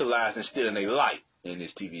specialized in stealing their light in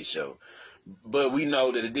this TV show. But we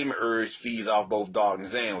know that the Demiurge feeds off both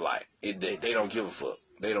darkness and light. They don't give a fuck.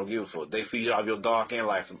 They don't give a fuck. They feed off your dark and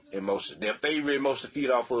light emotions. Their favorite emotion to feed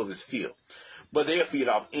off of is fear. But they'll feed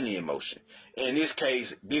off any emotion. In this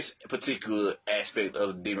case, this particular aspect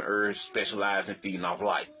of the Demiurge specializes in feeding off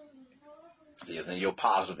light. And your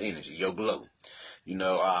positive energy, your glow. You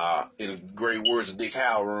know, in the great words of Dick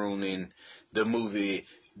Halloran in the movie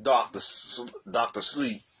Dr.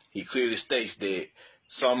 Sleep, he clearly states that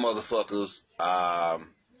some motherfuckers,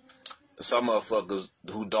 some motherfuckers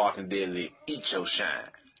who dark and deadly eat your shine,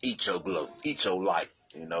 eat your glow, eat your light.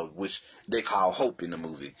 You know, which they call hope in the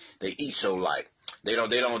movie. They eat your light. They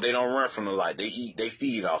don't run from the light. They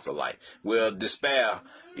feed off the light. Well, despair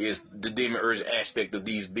is the demiurge aspect of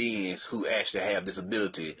these beings who actually have this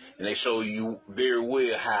ability, and they show you very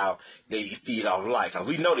well how they feed off light. Cause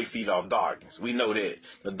we know they feed off darkness. We know that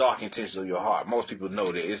the dark intentions of your heart. Most people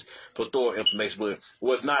know that. It's plethora information, but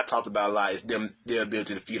what's not talked about a lot is their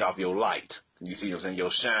ability to feed off your light. You see what I'm saying?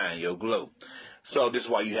 Your shine, your glow. So this is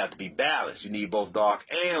why you have to be balanced. You need both dark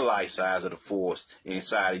and light sides of the force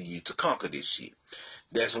inside of you to conquer this shit.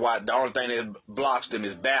 That's why the only thing that blocks them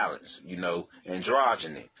is balance, you know,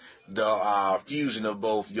 androgyny. The fusion of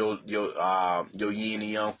both your yin and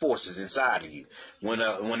yang forces inside of you. When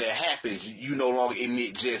that happens, you no longer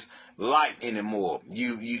emit just light anymore.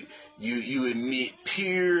 You emit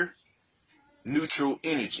pure neutral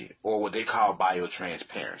energy, or what they call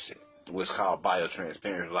biotransparency. What's called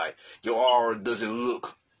biotransparency. Like your aura doesn't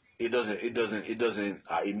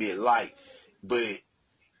emit light, but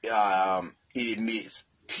it emits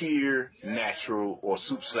pure natural or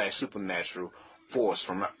supernatural force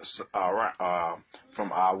from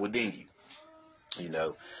within you. You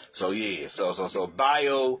know, so yeah, so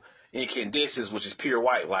bio incandescence, which is pure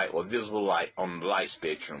white light or visible light on the light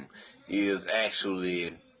spectrum, is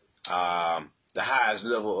actually the highest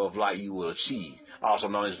level of light you will achieve, also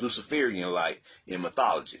known as Luciferian light in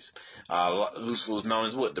mythologies. Lucifer is known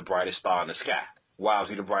as what? The brightest star in the sky. Why is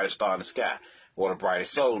he the brightest star in the sky? Or the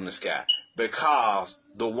brightest soul in the sky? Because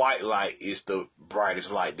the white light is the brightest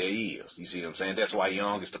light there is. You see what I'm saying? That's why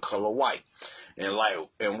yang is the color white. And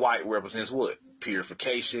white represents what?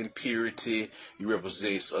 Purification, purity. It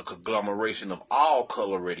represents a conglomeration of all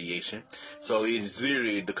color radiation. So it is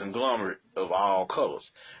literally the conglomerate of all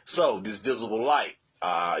colors. So this visible light,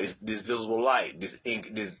 this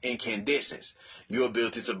incandescence, your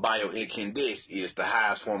ability to bioincandesce is the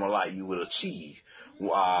highest form of light you will achieve.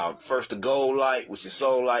 First the gold light, which is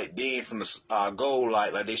soul light, then from the gold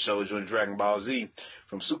light, like they showed you in Dragon Ball Z,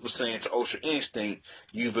 from Super Saiyan to Ultra Instinct,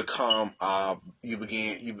 you become, you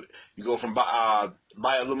go from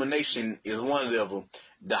biolumination is one level.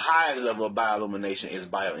 The highest level of biolumination is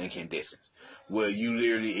bioincandescence, where you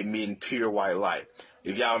literally emitting pure white light.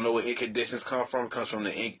 If y'all know where incandescence comes from, it comes from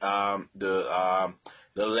the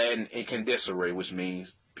Latin incandescere, which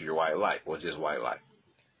means pure white light or just white light.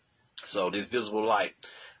 So this visible light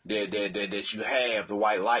that you have, the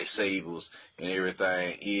white lightsabers and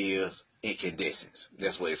everything, is incandescence.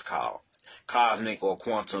 That's what it's called. Cosmic or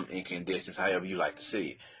quantum incandescence, however you like to see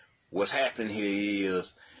it. What's happening here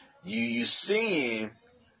is you seeing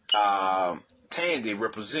Tandy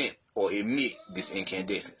represent or emit this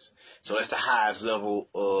incandescence. So that's the highest level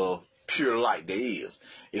of pure light there is.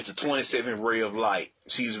 It's the 27th ray of light.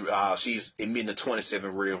 She's emitting the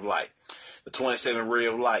 27th ray of light. The 27th ray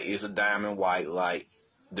of light is a diamond white light,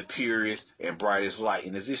 the purest and brightest light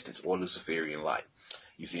in existence, or Luciferian light.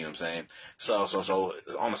 You see what I'm saying? So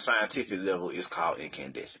on a scientific level, it's called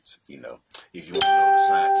incandescence. You know, if you want to know the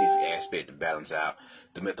scientific aspect to balance out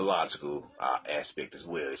the mythological aspect as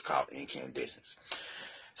well, it's called incandescence.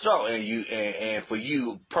 So, and for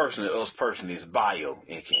you personally, us personally, it's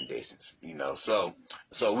bioincandescence. You know, so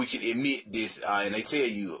we can emit this, and they tell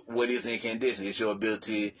you what is incandescence. It's your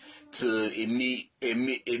ability to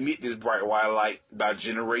emit this bright white light by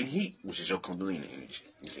generating heat, which is your Kundalini energy.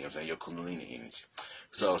 You see what I'm saying? Your Kundalini energy.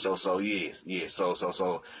 So they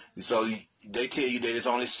tell you that it's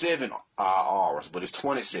only 7 auras, but it's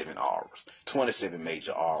 27 auras, 27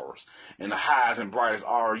 major auras. And the highest and brightest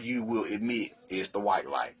aura you will emit is the white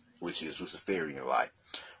light, which is Luciferian light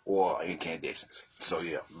or incandescence. So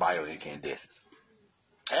yeah, bioincandescence.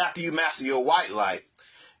 After you master your white light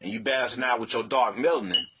and you balance it out with your dark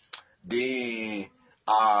melanin, then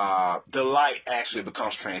the light actually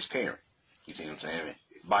becomes transparent. You see what I'm saying?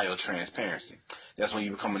 Biotransparency. That's when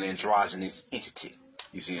you become an androgynous entity.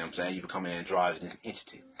 You see what I'm saying? You become an androgynous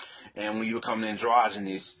entity. And when you become an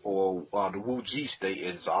androgynous, or the Wu Ji state,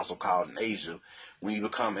 as it's also called in Asia, when you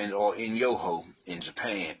become or in Yoho in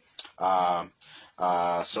Japan, yeah,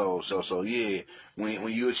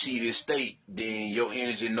 when you achieve this state, then your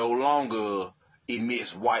energy no longer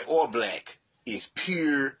emits white or black. It's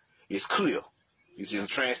pure, it's clear. You see,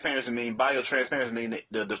 transparency mean, biotransparency mean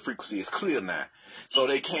that the frequency is clear now. So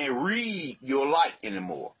they can't read your light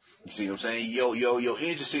anymore. You see what I'm saying? Your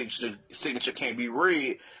energy signature can't be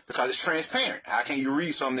read because it's transparent. How can you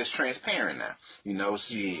read something that's transparent now? You know,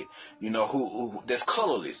 see, you know, who that's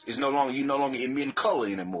colorless. It's no longer emitting color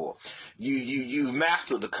anymore. You've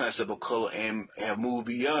mastered the concept of color and have moved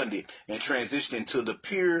beyond it and transitioned into the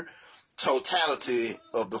pure totality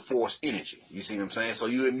of the force energy. You see what I'm saying? So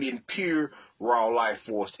you're emitting pure, raw life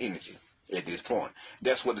force energy at this point.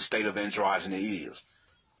 That's what the state of androgyny is.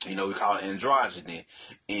 You know, we call it androgyny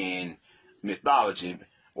in mythology,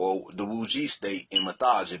 or the Wu-Ji state in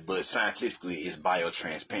mythology, but scientifically it's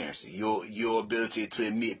biotransparency. Your ability to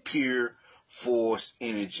emit pure force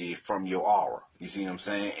energy from your aura. You see what I'm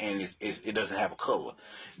saying? And it doesn't have a color.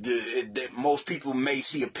 Most people may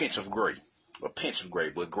see a pinch of gray. But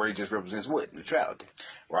gray just represents what? Neutrality,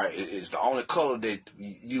 right? It's the only color that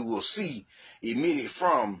you will see emitted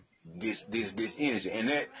from this energy, and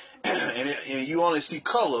that and you only see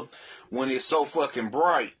color when it's so fucking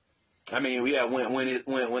bright. I mean, yeah,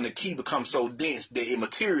 when the key becomes so dense that it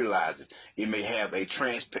materializes, it may have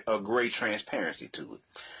a gray transparency to it.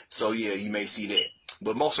 So yeah, you may see that,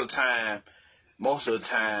 but most of the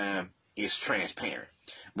time, it's transparent.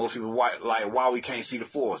 Most people like why we can't see the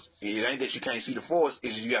force. It ain't that you can't see the force,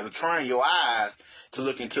 it's just you have to train your eyes to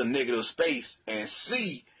look into negative space and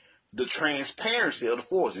see the transparency of the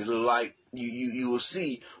force. It's like you will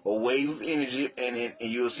see a wave of energy, and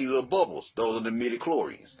you will see little bubbles. Those are the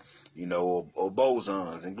midichlorians, you know, or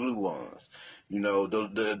bosons and gluons. You know,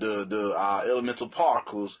 the elemental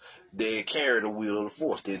particles that carry the wheel of the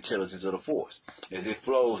force, the intelligence of the force, as it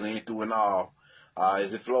flows in through and all.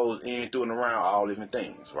 As it flows in, through, and around all different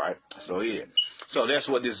things, right? So, yeah. So, that's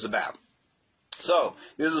what this is about. So,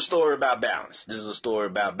 this is a story about balance. This is a story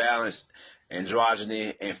about balance,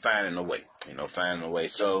 androgyny, and finding a way. You know, finding a way.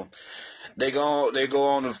 So, they go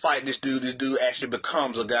on to fight this dude. This dude actually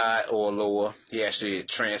becomes a god or a Lord. He actually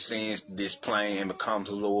transcends this plane and becomes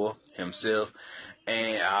a Lord himself.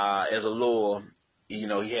 And as a Lord, you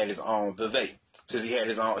know, he had his own Vivek. Since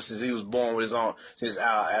he was born with his own,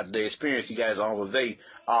 after the experience, he got his own Vivek.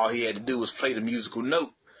 All he had to do was play the musical note.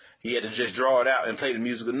 He had to just draw it out and play the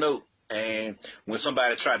musical note. And when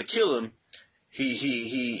somebody tried to kill him,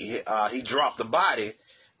 he dropped the body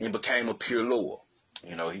and became a pure Lord.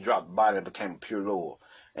 You know, he dropped the body and became a pure Lord.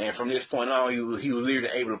 And from this point on, he was literally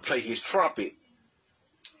able to play his trumpet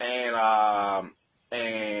and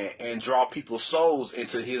draw people's souls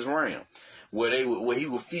into his realm, where he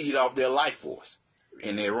would feed off their life force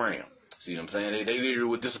in their realm. See what I'm saying? They literally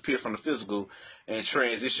would disappear from the physical and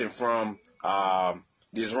transition from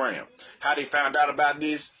this realm. How they found out about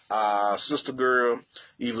this? Sister girl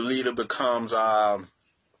Evelita becomes her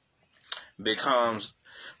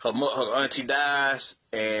auntie dies,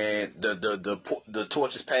 and the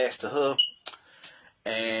torch is passed to her,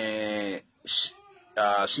 and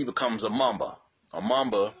she becomes a Mamba. A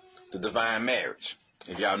Mamba, the divine marriage.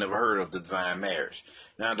 If y'all never heard of the divine marriage.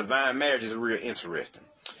 Now, divine marriage is real interesting.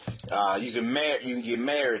 You can get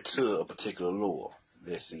married to a particular Lord.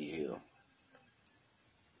 Let's see here.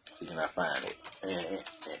 See, can I find it?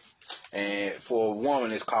 And for a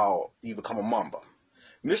woman, it's called, you become a Mamba.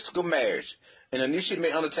 Mystical marriage. An initiate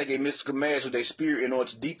may undertake a mystical marriage with a spirit in order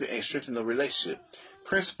to deepen and strengthen the relationship.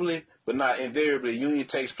 Principally, but not invariably, union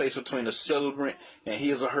takes place between the celebrant and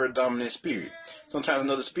his or her dominant spirit. Sometimes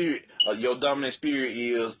another spirit, your dominant spirit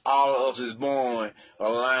is, all of us is born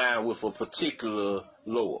aligned with a particular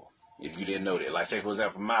lord. If you didn't know that. Like, say, for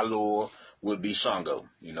example, my lord would be Shango,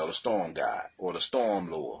 you know, the storm god, or the storm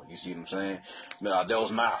lord. You see what I'm saying? That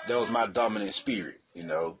was my dominant spirit, you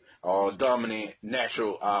know, or dominant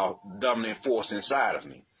natural, dominant force inside of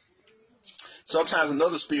me. Sometimes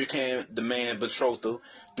another spirit can demand betrothal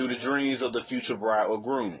through the dreams of the future bride or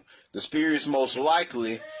groom. The spirits most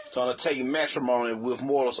likely to undertake matrimony with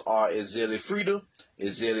mortals are Ezeli Frida,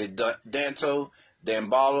 Ezeli Danto,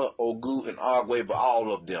 Dambala, Ogu, and Agwe, but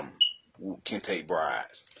all of them can take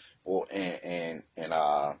brides and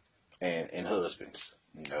husbands,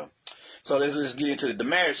 you know. So let's get into the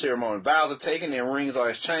marriage ceremony. Vows are taken and rings are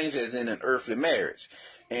exchanged as in an earthly marriage.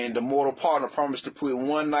 And the mortal partner promised to put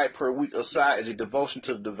one night per week aside as a devotion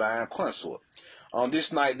to the divine consort. On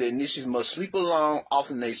this night, the initiates must sleep alone,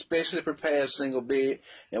 often in a specially prepared single bed,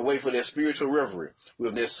 and wait for their spiritual reverie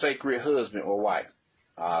with their sacred husband or wife.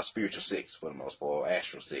 Spiritual sex, for the most part, or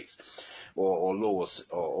astral sex, or lower,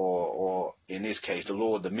 or in this case, the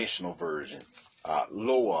lower dimensional version,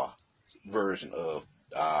 lower version of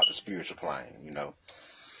the spiritual plane, you know.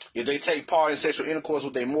 If they take part in sexual intercourse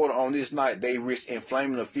with a mortal on this night, they risk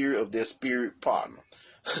inflaming the fury of their spirit partner.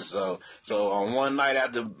 So on one night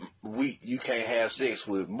out the week, you can't have sex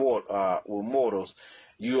with mortals.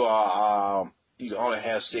 You can only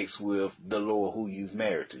have sex with the Lord who you've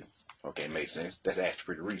married to. Okay, makes sense. That's actually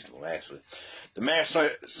pretty reasonable, actually. The marriage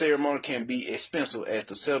ceremony can be expensive, as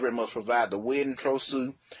the celebrant must provide the wedding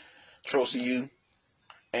trousseau,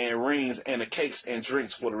 and rings, and the cakes and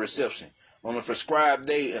drinks for the reception. On the prescribed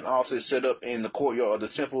day, an altar is set up in the courtyard of the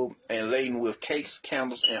temple and laden with cakes,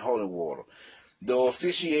 candles, and holy water. The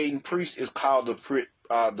officiating priest is called the Pret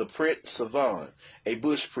Savant, a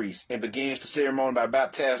bush priest, and begins the ceremony by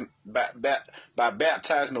baptizing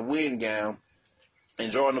the wedding gown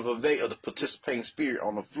and drawing the veil of the participating spirit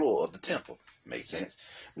on the floor of the temple. Makes sense?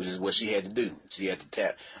 Which is what she had to do. She had to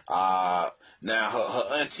tap. Now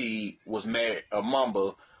her auntie was married, a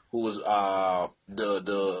Mamba, who was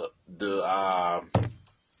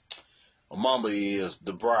Mamba is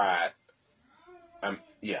the bride.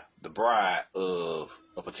 The bride of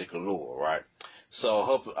a particular lord, right? So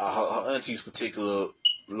her auntie's particular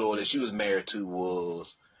lord that she was married to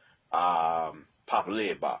was Papa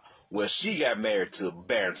Ledbach. Well, she got married to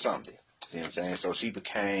Baron something. See what I'm saying? So she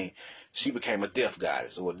became a death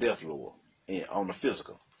goddess or a death lord on the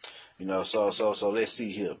physical. You know, so let's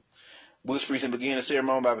see here. Bush priest began the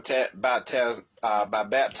ceremony by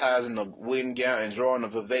baptizing the wedding gown and drawing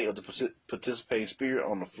the veil of the participating spirit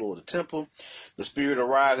on the floor of the temple. The spirit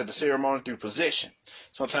arrives at the ceremony through possession.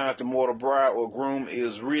 Sometimes the mortal bride or groom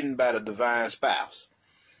is ridden by the divine spouse.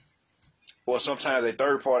 Or sometimes a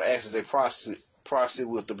third party acts as a proxy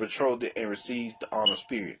with the betrothed and receives the honor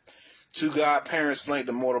spirit. Two godparents flank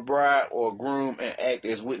the mortal bride or groom and act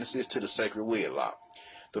as witnesses to the sacred wedlock.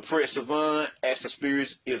 The Pret Savant asks the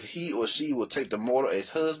spirits if he or she will take the mortal as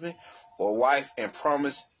husband or wife and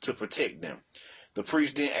promise to protect them. The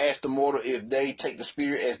priest then asks the mortal if they take the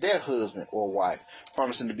spirit as their husband or wife,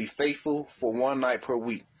 promising to be faithful for one night per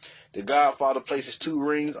week. The godfather places 2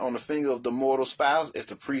 rings on the finger of the mortal spouse as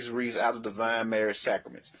the priest reads out the divine marriage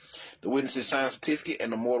sacraments. The witnesses sign a certificate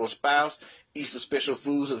and the mortal spouse eats the special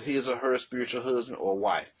foods of his or her spiritual husband or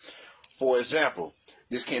wife. For example,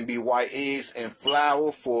 this can be white eggs and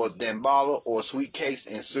flour for dambala or sweet cakes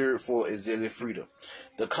and syrup for exilic frida.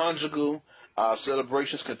 The conjugal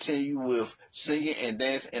celebrations continue with singing and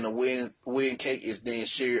dancing, and the wedding cake is then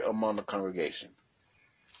shared among the congregation.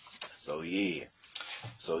 So yeah,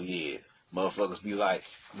 motherfuckers be like,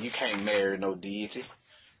 you can't marry no deity.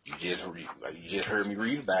 You just heard me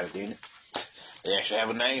read about it, didn't it? They actually have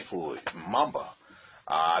a name for it, Mamba.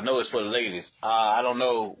 I know it's for the ladies. I don't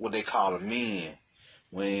know what they call the men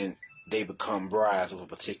when they become brides of a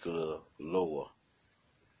particular lord.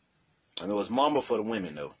 I know it's Mamba for the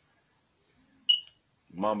women, though.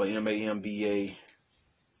 Mamba, M-A-M-B-A.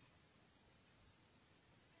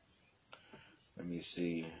 Let me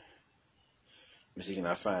see. Can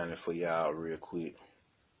I find it for y'all real quick?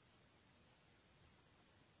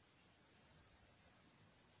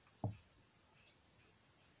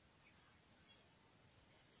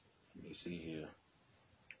 Let me see here.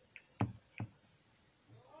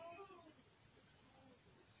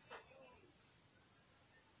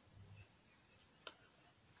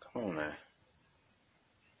 Come on now.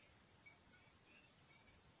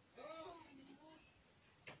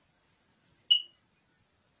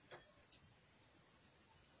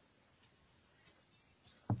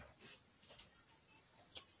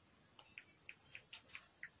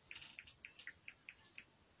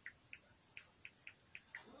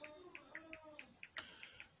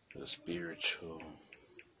 The spiritual.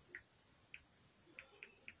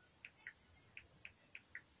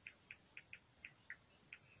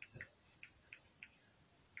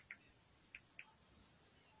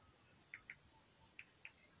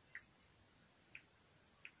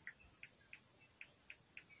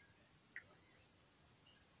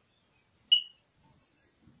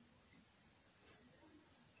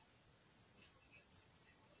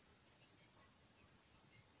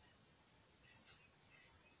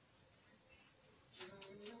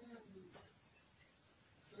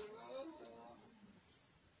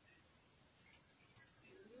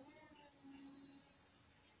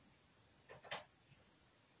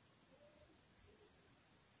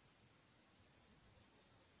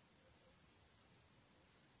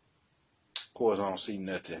 Of course, I don't see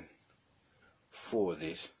nothing for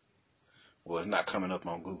this. Well, it's not coming up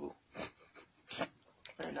on Google.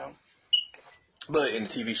 You know. But in the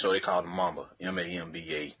TV show, they call them Mamba,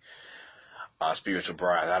 M-A-M-B-A, spiritual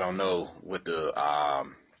bride. I don't know what the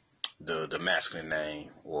masculine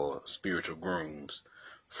name or spiritual grooms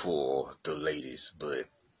for the ladies, but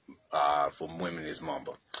for women is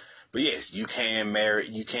Mamba. But yes, you can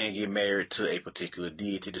get married to a particular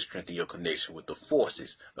deity to strengthen your connection with the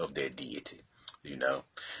forces of that deity, you know.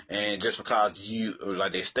 And just because you,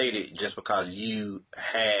 like they stated, just because you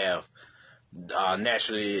have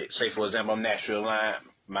naturally, say for example,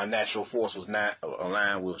 my natural force was not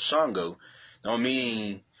aligned with Shango, don't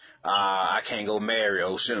mean I can't go marry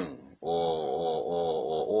Oshun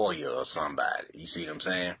or Oya or somebody. You see what I'm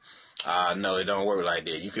saying? No, it don't work like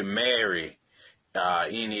that. You can marry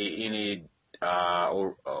any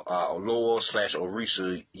or Lord /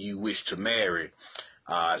 Orisa you wish to marry,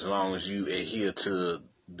 as long as you adhere to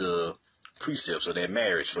the precepts of that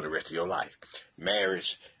marriage for the rest of your life.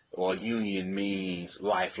 Marriage or union means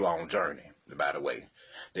lifelong journey, by the way.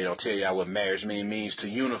 They don't tell y'all what marriage means to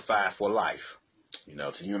unify for life.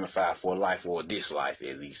 To unify for life, or this life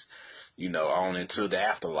at least. On into the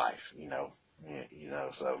afterlife,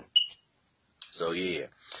 so yeah.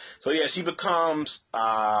 So yeah, she becomes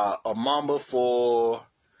a mama for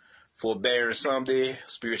Baron Someday,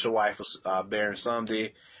 spiritual wife of Baron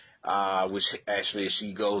Someday, which actually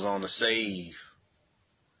she goes on to save.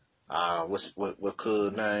 What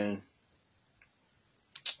could name?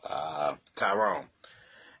 Tyrone.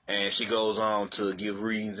 And she goes on to give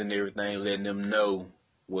readings and everything, letting them know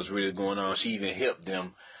what's really going on. She even helped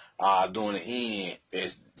them during the end,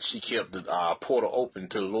 as she kept the portal open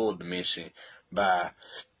to the lower dimension by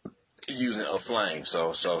using a flame.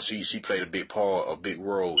 So she played a big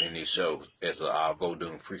role in this show as a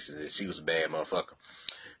Vodun priestess. She was a bad motherfucker.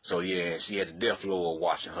 So yeah, she had the Death Lord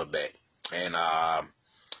watching her back. And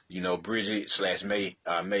Bridget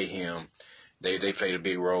 / Mayhem, they played a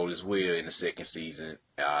big role as well in the second season.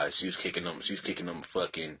 She was kicking them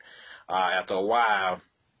fucking after a while.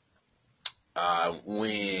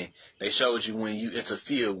 When they showed you, when you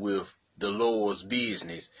interfere with the Lord's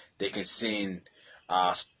business, they can send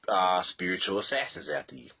spiritual assassins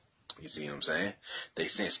after you. You see what I'm saying? They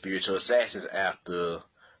sent spiritual assassins after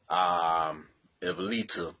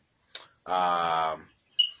Evelita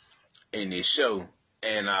in this show.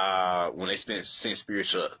 And when they sent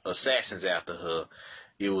spiritual assassins after her,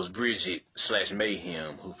 it was Bridget /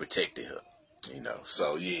 Mayhem who protected her.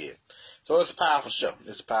 So yeah. So it's a powerful show.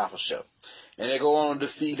 And they go on to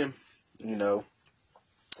defeat him,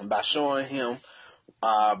 by showing him,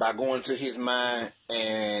 by going to his mind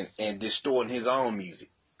and distorting his own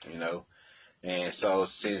music, And so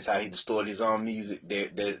since how he distorted his own music,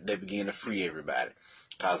 they began to free everybody.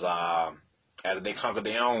 Because after they conquered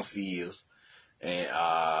their own fields, and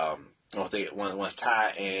once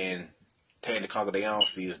Ty and Tandy conquered their own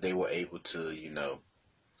fields, they were able to,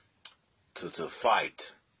 to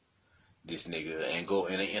fight this nigga and go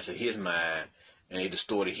and they enter his mind, and they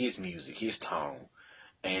distorted his music, his tone,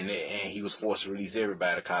 and he was forced to release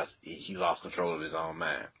everybody because he lost control of his own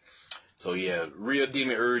mind. So yeah, real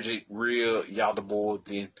demiurgic, real Yaldabaoth,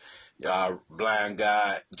 then blind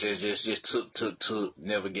God just took,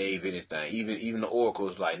 never gave anything. Even the Oracle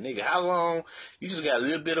was like, nigga, how long? You just got a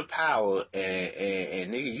little bit of power,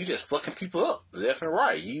 and nigga, you just fucking people up left and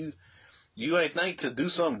right. You ain't think to do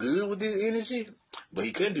something good with this energy? But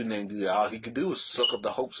he couldn't do nothing good. All he could do was suck up the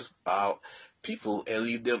hopes of people and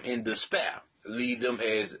leave them in despair. Leave them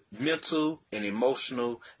as mental and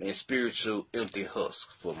emotional and spiritual empty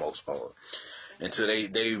husks for the most part. Until they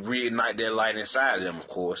reignite that light inside of them, of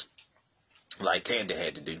course, like Tandy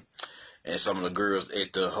had to do. And some of the girls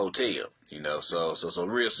at the hotel, So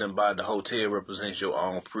real symbolic, the hotel represents your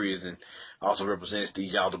own prison. Also represents the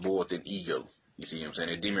Yaldabaoth and ego. You see what I'm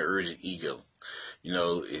saying? The demiurgic ego.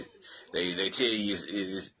 They tell you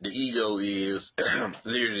the ego is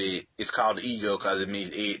literally, it's called the ego because it means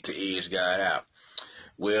to edge God out.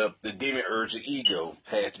 Well, the demiurgic ego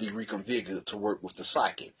has to be reconfigured to work with the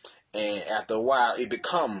psyche. And after a while, it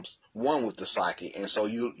becomes one with the psyche. And so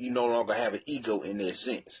you no longer have an ego in that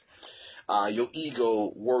sense. Your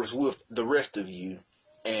ego works with the rest of you,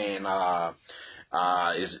 and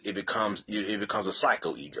it becomes a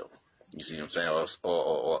psycho ego. You see what I'm saying?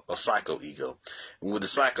 Or a psycho ego. And with the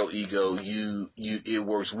psycho ego, it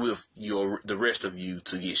works with the rest of you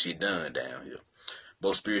to get shit done down here,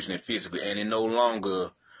 both spiritually and physically, and it no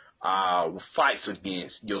longer fights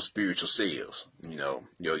against your spiritual selves. Your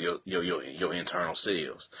internal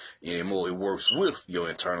selves anymore. It works with your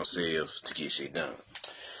internal selves to get shit done.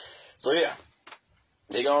 So yeah,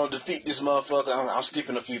 they gonna defeat this motherfucker. I'm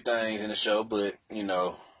skipping a few things in the show, but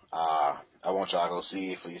I want y'all to go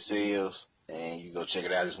see it for yourselves, and you go check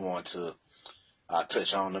it out. I just want to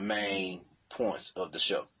touch on the main points of the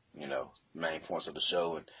show, and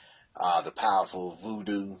the powerful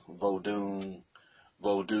voodoo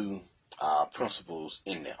principles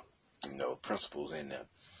in them, So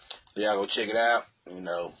y'all go check it out.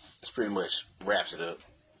 It's pretty much wraps it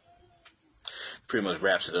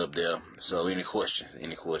up there. So any questions?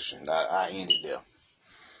 I end it there.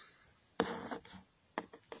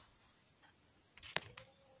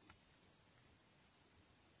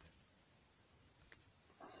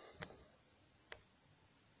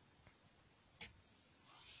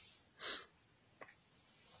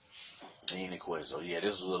 Any questions? So yeah,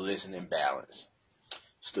 this was a listening balance.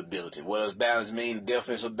 stability. What does balance mean? The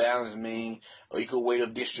definition of balance mean equal weight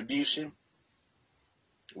of distribution,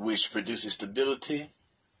 which produces stability,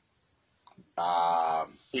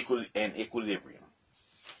 and equilibrium.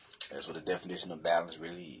 That's what the definition of balance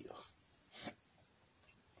really is.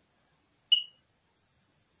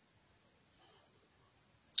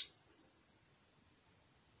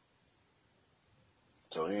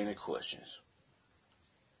 So, any questions?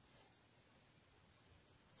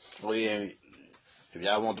 Oh yeah, if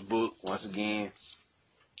y'all want the book, once again, it's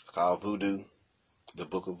called Voodoo, the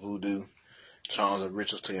Book of Voodoo, Charms and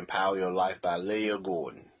Rituals to Empower Your Life by Leah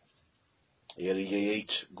Gordon.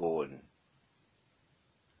 L-E-A-H Gordon.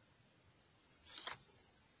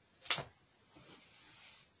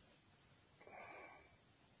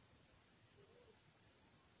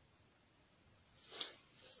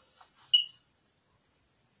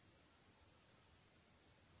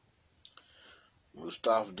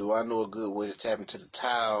 Mustafa, do I know a good way to tap into the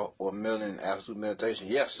Tao or melanin absolute meditation?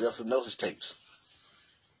 Yes, self-hypnosis tapes.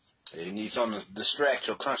 You need something to distract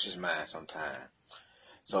your conscious mind sometime,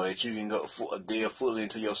 so that you can go delve fully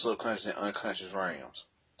into your subconscious and unconscious realms.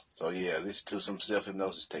 So yeah, listen to some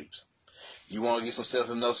self-hypnosis tapes. If you want to get some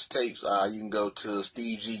self-hypnosis tapes, you can go to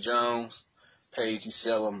Steve G. Jones' page. He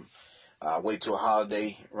sell them. Wait till around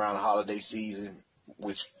the holiday season,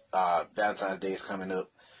 which Valentine's Day is coming up.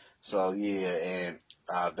 So yeah, and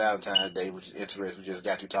Valentine's Day, which is interesting, we just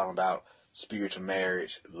got to talking about spiritual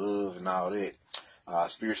marriage, love, and all that.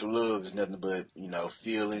 Spiritual love is nothing but,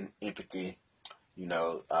 feeling, empathy, being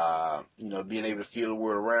able to feel the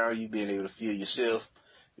world around you, being able to feel yourself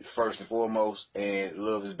first and foremost. And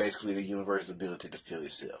love is basically the universe's ability to feel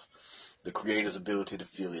itself, the creator's ability to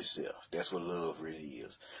feel itself. That's what love really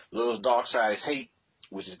is. Love's dark side is hate,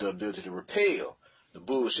 which is the ability to repel the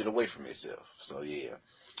bullshit away from itself. So yeah.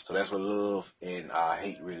 So that's what love and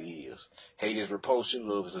hate really is. Hate is repulsion,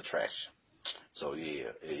 love is attraction. So yeah,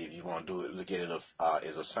 if you want to do it, look at it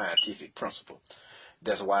as a scientific principle.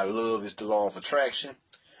 That's why love is the law of attraction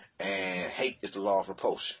and hate is the law of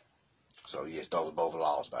repulsion. So yes, those are both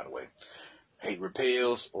laws, by the way. Hate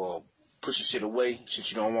repels or pushes shit away, shit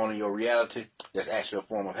you don't want in your reality. That's actually a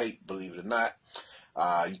form of hate, believe it or not.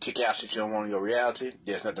 You kick out shit you don't want in your reality.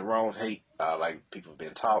 There's nothing wrong with hate, like people have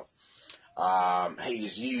been taught. Hate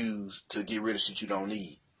is used to get rid of shit you don't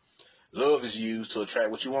need. Love is used to attract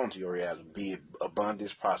what you want to your reality, be it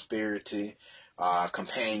abundance, prosperity,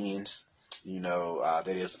 companions. That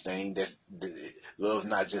is a thing. That love is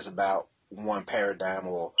not just about one paradigm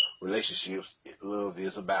or relationships. Love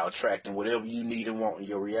is about attracting whatever you need and want in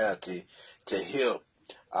your reality to help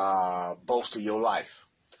bolster your life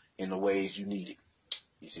in the ways you need it.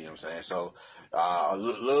 You see what I'm saying? So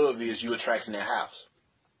love is you attracting that house.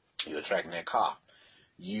 You attracting that car.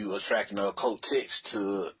 You attracting a occult text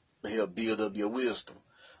to help build up your wisdom.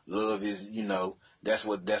 Love is, that's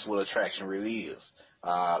what attraction really is.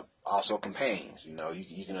 Also companions,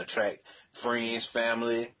 you can attract friends,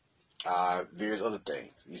 family, various other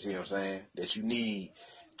things. You see what I'm saying? That you need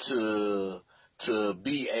to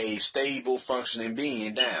be a stable, functioning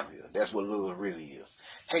being down here. That's what love really is.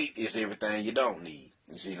 Hate is everything you don't need.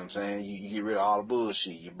 You see what I'm saying? You get rid of all the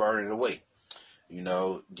bullshit. You burn it away.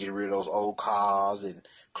 Get rid of those old cars and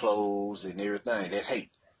clothes and everything. That's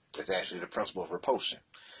hate. That's actually the principle of repulsion.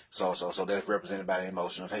 So that's represented by the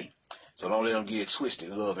emotion of hate. So don't let them get it twisted.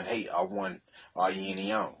 Love and hate are yin and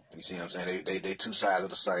yang. You see what I'm saying? They two sides of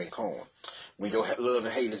the same coin. When your love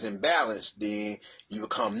and hate is in balance, then you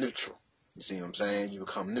become neutral. You see what I'm saying? You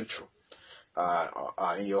become neutral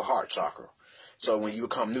in your heart chakra. So when you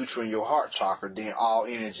become neutral in your heart chakra, then all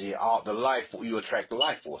energy, you attract the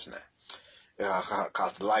life force now.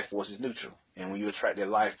 Because the life force is neutral, and when you attract that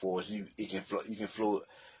life force, it can flow.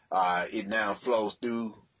 It now flows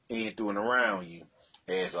through and around you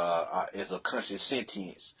as a conscious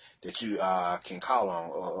sentience that you can call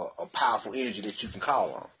on, a powerful energy that you can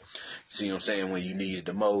call on. See what I'm saying? When you need it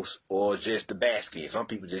the most, or just the basket. Some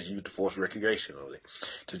people just use the force recreationally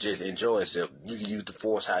to just enjoy itself. You can use the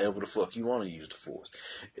force however the fuck you want to use the force,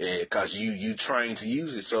 because you train to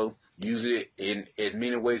use it. So use it in as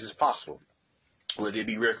many ways as possible. Whether it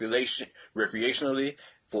be recreationally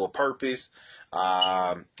for a purpose,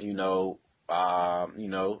 whatever,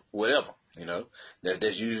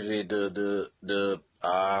 that's usually the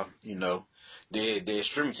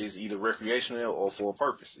extremities, either recreational or for a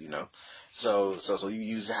purpose, So you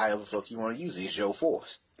use it however the fuck you want to use it. It's your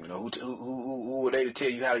force. Who are they to tell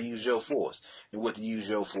you how to use your force and what to use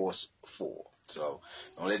your force for? So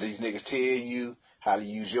don't let these niggas tell you how to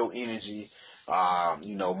use your energy.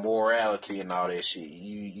 Morality and all that shit.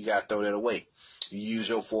 You gotta throw that away. You use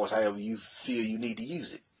your force however you feel you need to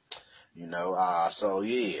use it. You know, so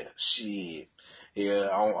yeah, shit. Yeah,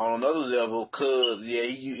 on another level, cause yeah,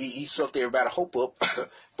 he sucked everybody's hope up,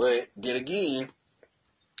 but then again,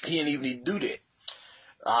 he didn't even need to do that.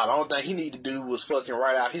 The only thing he needed to do was fucking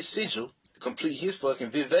write out his sigil, complete his fucking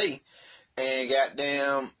vive, and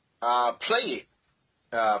goddamn play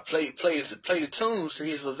the tunes to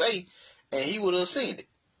his vive, and he would have ascended.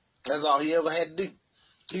 That's all he ever had to do.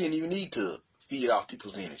 He didn't even need to feed off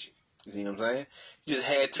people's energy. You see what I'm saying? He just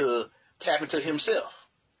had to tap into himself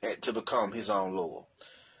to become his own Lord.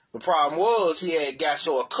 The problem was he had got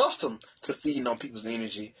so accustomed to feeding on people's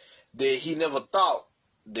energy that he never thought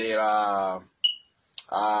that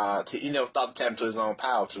he never thought to tap into his own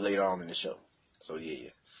power till later on in the show. So yeah.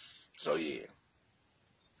 There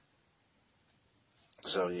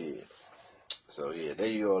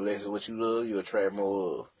you go. This is what you love. You'll attract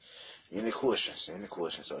more of. Any questions?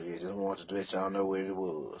 So yeah, just wanted to let y'all know where it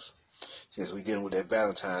was. Since we dealing with that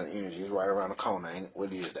Valentine's energy, it's right around the corner, ain't it?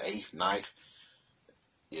 What is the 8th, 9th?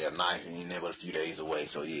 Yeah, 9th, and never a few days away.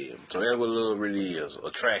 So yeah. So that's what love really is.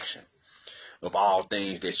 Attraction of all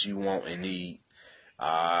things that you want and need.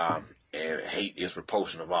 And hate is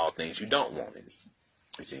repulsion of all things you don't want and need.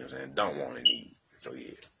 You see what I'm saying? Don't want and need. So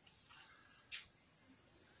yeah.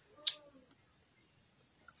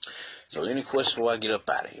 So any questions before I get up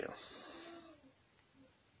out of here?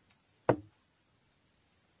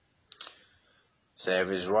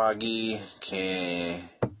 Savage Ragi, can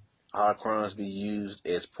holocrons be used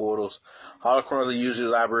as portals? Holocrons are usually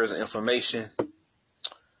libraries of information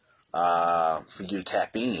for you to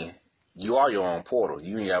tap in. You are your own portal.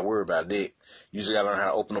 You ain't got to worry about that. You just got to learn how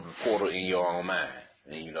to open up a portal in your own mind.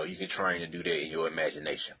 And, you know, you can train to do that in your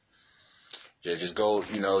imagination. Just go,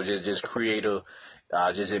 you know, just create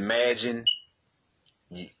just imagine.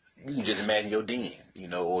 You can just imagine your den, you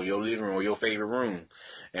know, or your living room or your favorite room,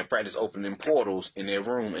 and practice opening portals in their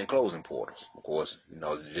room and closing portals. Of course, you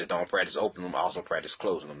know, just don't practice opening them, also practice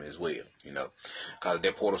closing them as well, you know, because if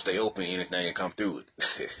that portal stay open, anything can come through it.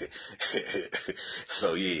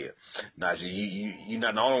 So yeah, now you're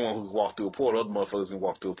not the only one who can walk through a portal. Other motherfuckers can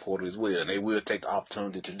walk through a portal as well, and they will take the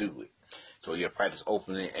opportunity to do it. So yeah, practice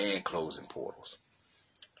opening and closing portals.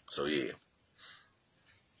 So yeah.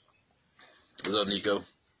 What's up, Nico?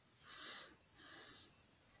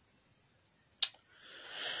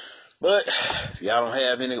 But if y'all don't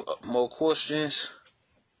have any more questions,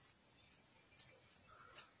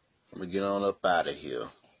 I'm going to get on up out of here.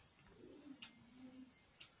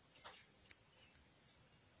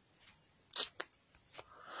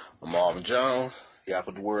 I'm Marvin Jones. Y'all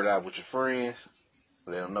put the word out with your friends.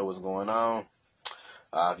 Let them know what's going on.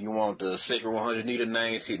 If you want the Sacred 100 Needle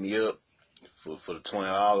names, hit me up for the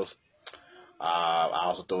 $20. I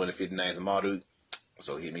also throw in the 50 names of Marduk,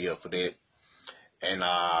 so hit me up for that. And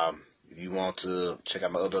if you want to check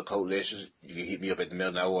out my other occult lectures, you can hit me up at the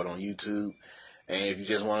Midnight Order on YouTube. And if you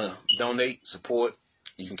just want to donate, support,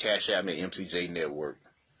 you can Cashapp me at mcjnetwork.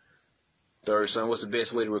 Third son, what's the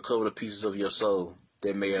best way to recover the pieces of your soul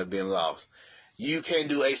that may have been lost? You can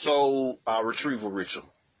do a soul retrieval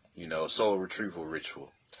ritual. You know, soul retrieval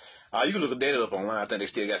ritual. You can look at that up online. I think they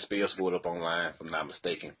still got spells for it up online, if I'm not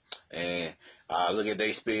mistaken. And look at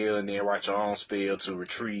their spell and then write your own spell to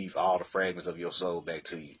retrieve all the fragments of your soul back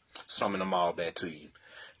to you. Summon them all back to you.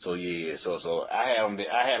 So yeah, so I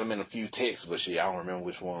had them in a few texts, but shit, I don't remember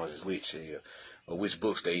which ones is which, or which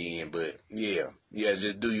books they in. But yeah,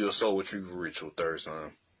 just do your soul retrieval ritual, third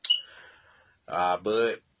son.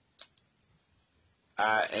 But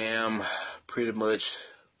I am pretty much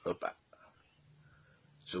up.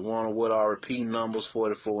 Joanna, what are repeating numbers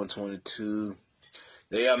 44 and 22?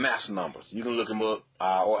 They are master numbers. You can look them up,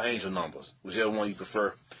 or angel numbers, whichever one you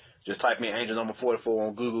prefer. Just type in angel number 44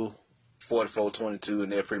 on Google, 4422,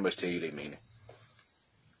 and they'll pretty much tell you their meaning.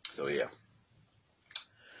 So yeah.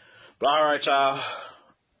 But alright, y'all.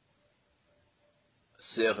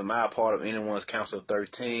 Self, am I a part of anyone's Council of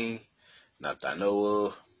 13? Not that I know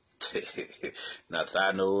of. Not that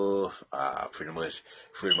I know of. Pretty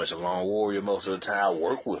much a lone warrior most of the time. I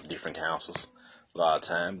work with different councils a lot of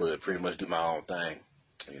time, but pretty much do my own thing.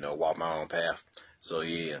 You know, walk my own path. So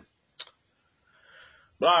yeah.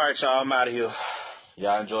 But alright, y'all, I'm out of here.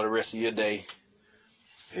 Y'all enjoy the rest of your day.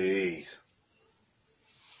 Peace.